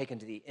gospel taken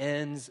to the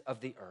ends of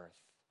the earth.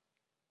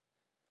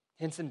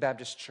 Hinson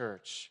Baptist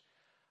Church,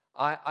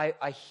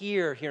 I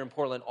hear here in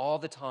Portland all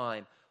the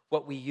time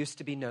what we used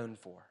to be known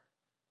for.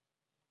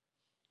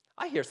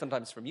 I hear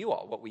sometimes from you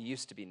all what we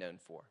used to be known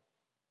for.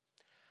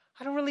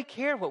 I don't really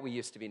care what we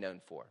used to be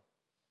known for.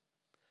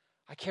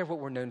 I care what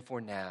we're known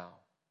for now.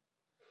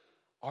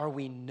 Are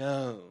we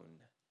known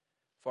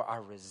for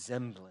our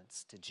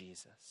resemblance to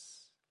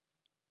Jesus?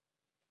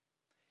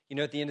 You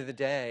know, at the end of the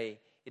day,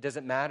 it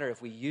doesn't matter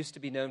if we used to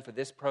be known for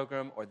this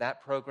program or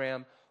that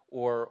program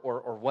or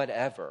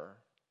whatever,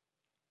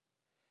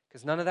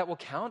 because none of that will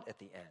count at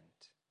the end.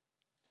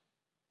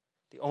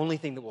 The only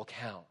thing that will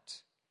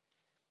count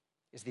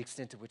is the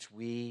extent to which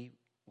we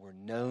were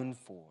known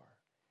for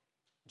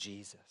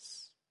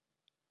Jesus,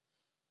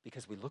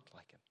 because we looked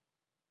like him.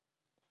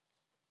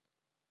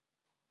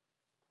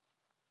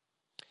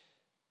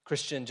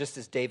 Christian, just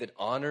as David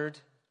honored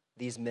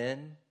these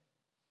men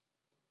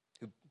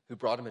who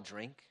brought him a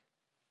drink,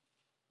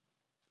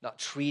 not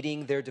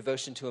treating their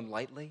devotion to him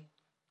lightly,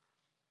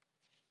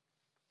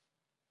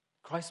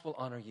 Christ will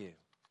honor you.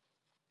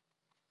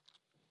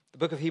 The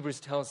book of Hebrews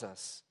tells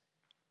us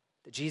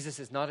that Jesus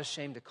is not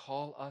ashamed to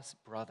call us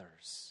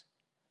brothers.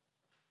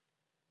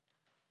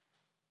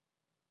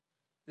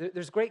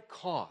 There's great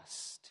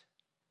cost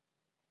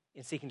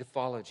in seeking to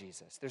follow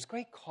Jesus. There's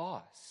great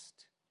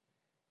cost,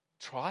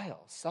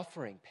 trial,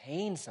 suffering,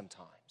 pain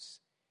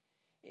sometimes,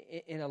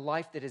 in a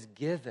life that is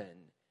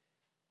given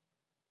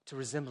to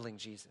resembling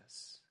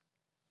Jesus.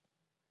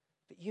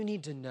 But you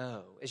need to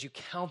know, as you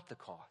count the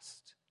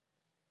cost,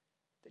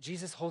 that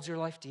Jesus holds your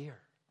life dear.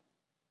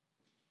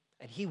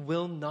 And he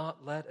will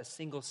not let a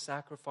single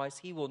sacrifice,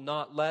 he will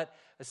not let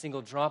a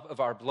single drop of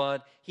our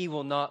blood, he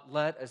will not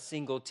let a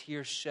single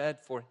tear shed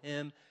for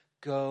him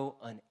go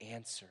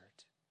unanswered.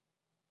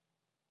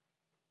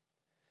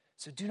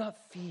 So do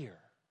not fear.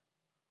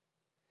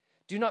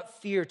 Do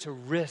not fear to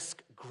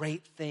risk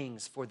great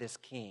things for this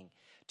king.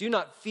 Do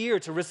not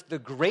fear to risk the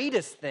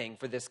greatest thing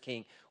for this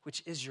king,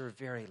 which is your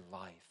very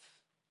life.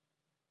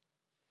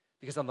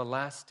 Because on the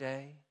last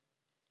day,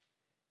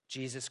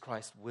 Jesus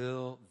Christ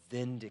will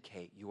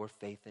vindicate your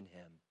faith in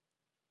him.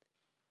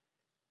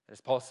 And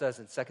as Paul says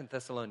in 2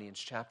 Thessalonians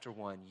chapter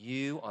 1,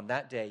 on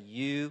that day,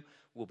 you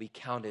will be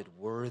counted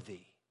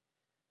worthy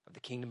of the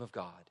kingdom of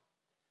God,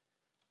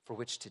 for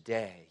which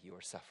today you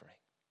are suffering.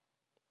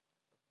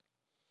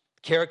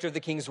 The character of the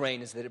king's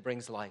reign is that it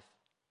brings life.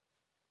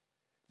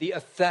 The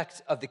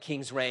effect of the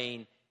king's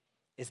reign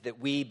is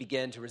that we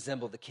begin to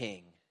resemble the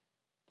king.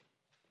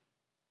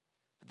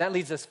 But that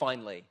leads us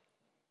finally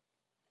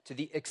to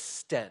the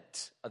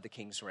extent of the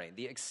king's reign.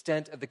 The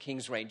extent of the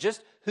king's reign.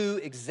 Just who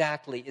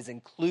exactly is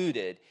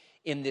included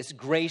in this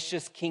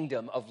gracious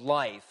kingdom of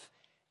life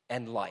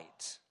and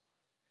light.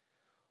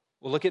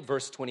 We'll look at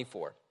verse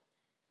 24.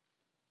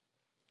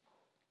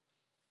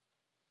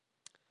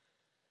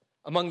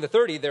 Among the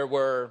 30, there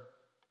were...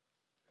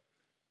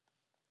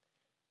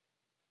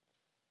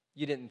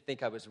 You didn't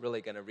think I was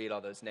really going to read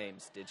all those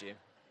names, did you?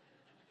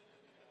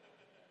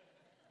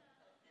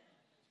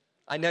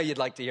 I know you'd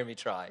like to hear me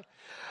try.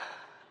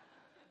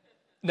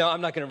 No,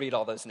 I'm not going to read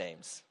all those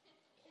names.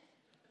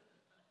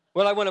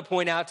 What I want to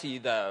point out to you,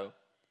 though,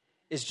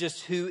 is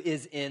just who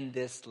is in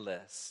this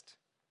list.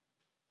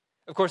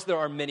 Of course, there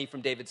are many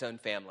from David's own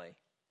family,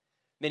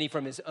 many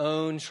from his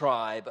own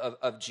tribe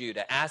of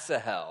Judah.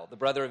 Asahel, the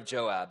brother of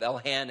Joab,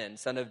 Elhanan,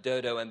 son of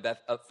Dodo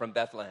from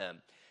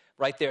Bethlehem,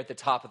 right there at the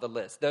top of the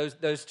list.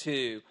 Those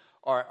two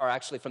are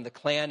actually from the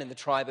clan and the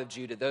tribe of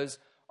Judah. Those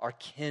are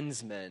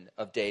kinsmen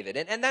of David.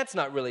 And that's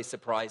not really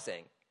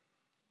surprising,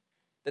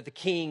 that the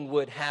king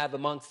would have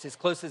amongst his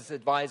closest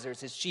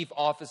advisors, his chief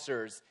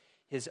officers,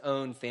 his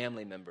own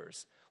family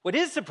members. What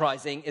is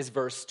surprising is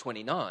verse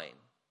 29.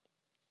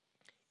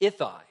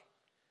 Ittai,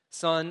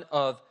 son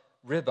of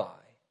Ribai,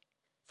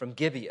 from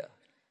Gibeah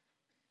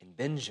in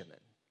Benjamin.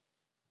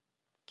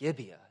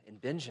 Gibeah in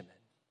Benjamin.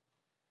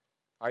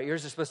 Our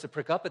ears are supposed to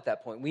prick up at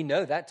that point. We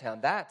know that town.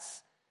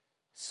 That's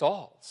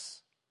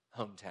Saul's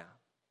hometown.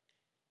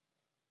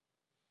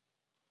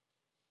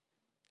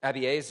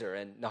 Abiezer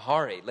and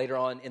Nahari, later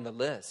on in the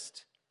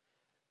list,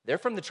 they're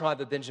from the tribe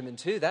of Benjamin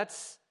too.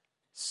 That's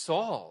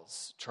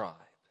Saul's tribe.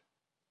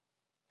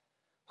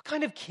 What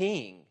kind of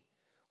king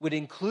would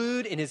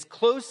include in his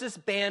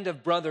closest band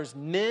of brothers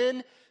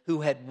men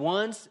who had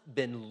once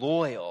been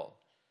loyal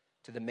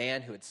to the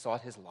man who had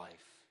sought his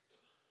life?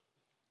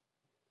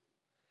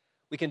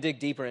 We can dig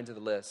deeper into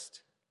the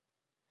list.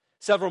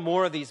 Several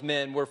more of these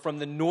men were from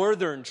the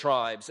northern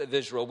tribes of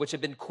Israel, which had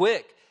been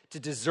quick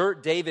to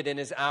desert David in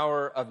his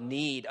hour of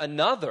need.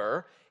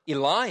 Another,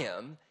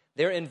 Eliam,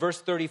 there in verse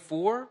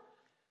 34,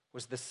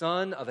 was the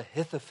son of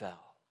Ahithophel,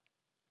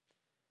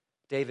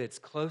 David's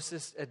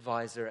closest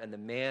advisor and the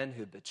man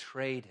who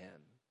betrayed him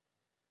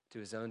to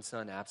his own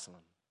son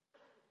Absalom.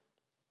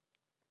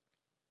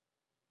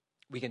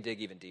 We can dig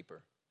even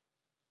deeper.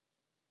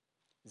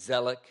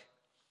 Zelek,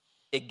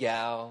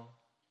 Igal,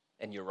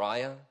 and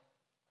Uriah,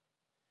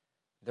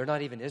 they're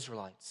not even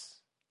Israelites.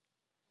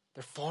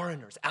 They're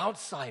foreigners,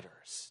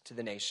 outsiders to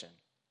the nation.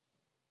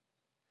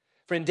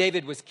 Friend,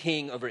 David was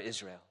king over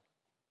Israel,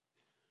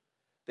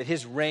 but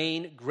his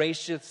reign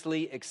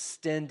graciously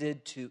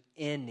extended to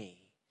any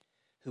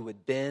who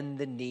would bend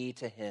the knee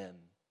to him,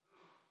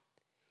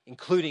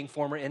 including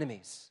former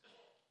enemies,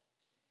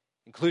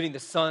 including the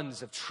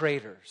sons of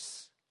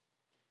traitors,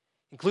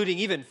 including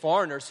even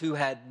foreigners who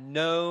had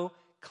no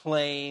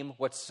claim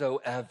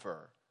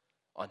whatsoever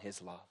on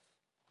his love.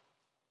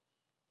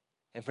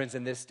 And friends,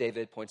 in this,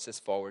 David points us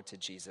forward to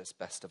Jesus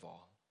best of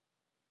all.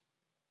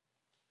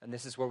 And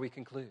this is where we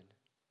conclude.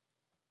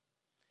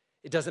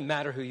 It doesn't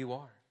matter who you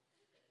are.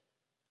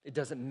 It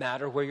doesn't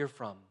matter where you're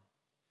from.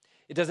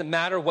 It doesn't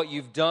matter what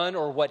you've done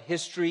or what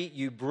history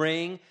you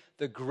bring.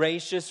 The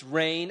gracious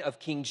reign of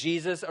King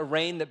Jesus, a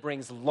reign that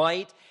brings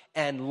light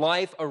and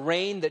life, a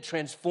reign that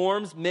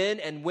transforms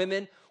men and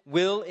women,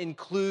 will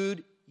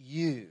include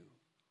you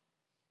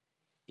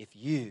if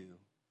you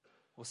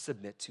will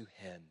submit to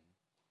him.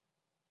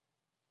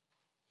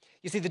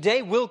 You see, the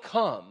day will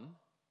come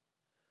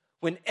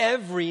when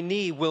every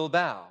knee will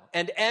bow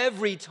and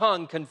every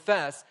tongue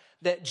confess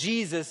that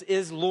Jesus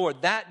is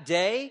Lord. That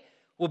day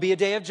will be a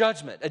day of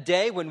judgment, a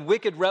day when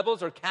wicked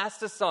rebels are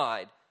cast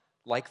aside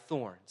like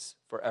thorns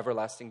for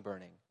everlasting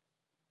burning.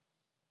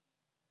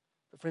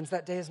 But friends,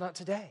 that day is not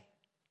today.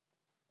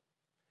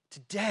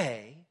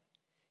 Today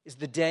is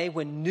the day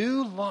when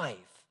new life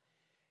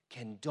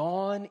can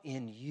dawn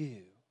in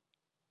you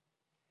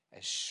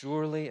as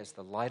surely as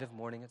the light of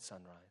morning at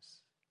sunrise.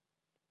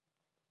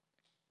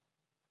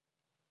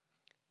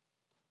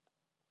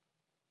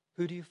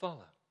 Who do you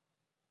follow?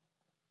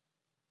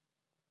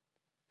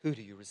 Who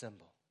do you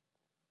resemble?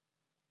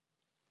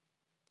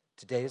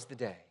 Today is the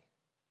day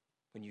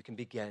when you can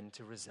begin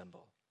to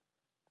resemble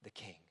the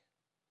King.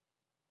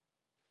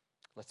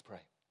 Let's pray.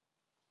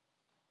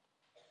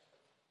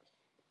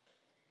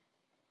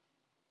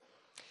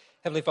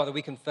 Heavenly Father,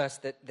 we confess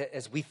that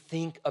as we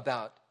think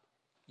about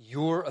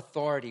your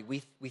authority,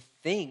 we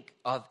think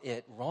of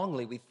it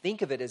wrongly. We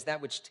think of it as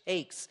that which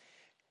takes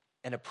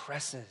and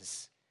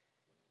oppresses.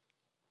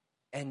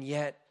 And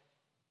yet,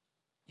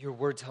 your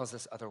word tells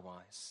us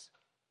otherwise.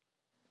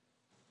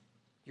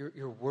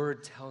 Your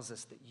word tells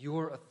us that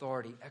your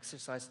authority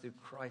exercised through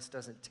Christ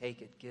doesn't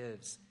take, it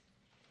gives.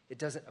 It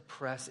doesn't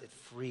oppress, it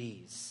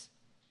frees.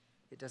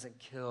 It doesn't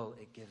kill,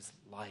 it gives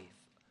life.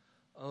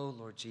 Oh,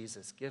 Lord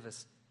Jesus, give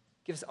us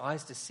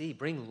eyes to see.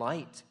 Bring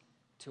light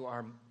to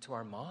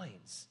our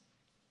minds.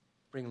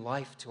 Bring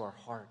life to our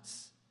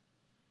hearts.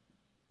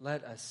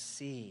 Let us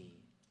see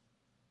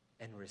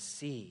and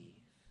receive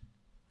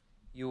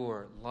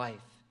your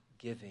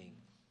life-giving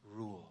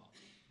rule.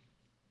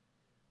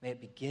 May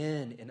it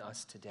begin in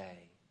us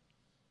today,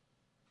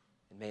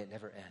 and may it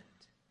never end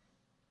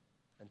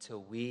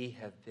until we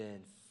have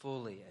been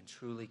fully and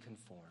truly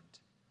conformed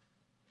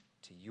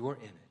to your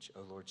image,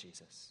 O Lord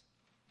Jesus.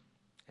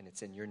 And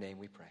it's in your name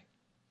we pray.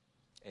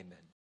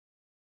 Amen.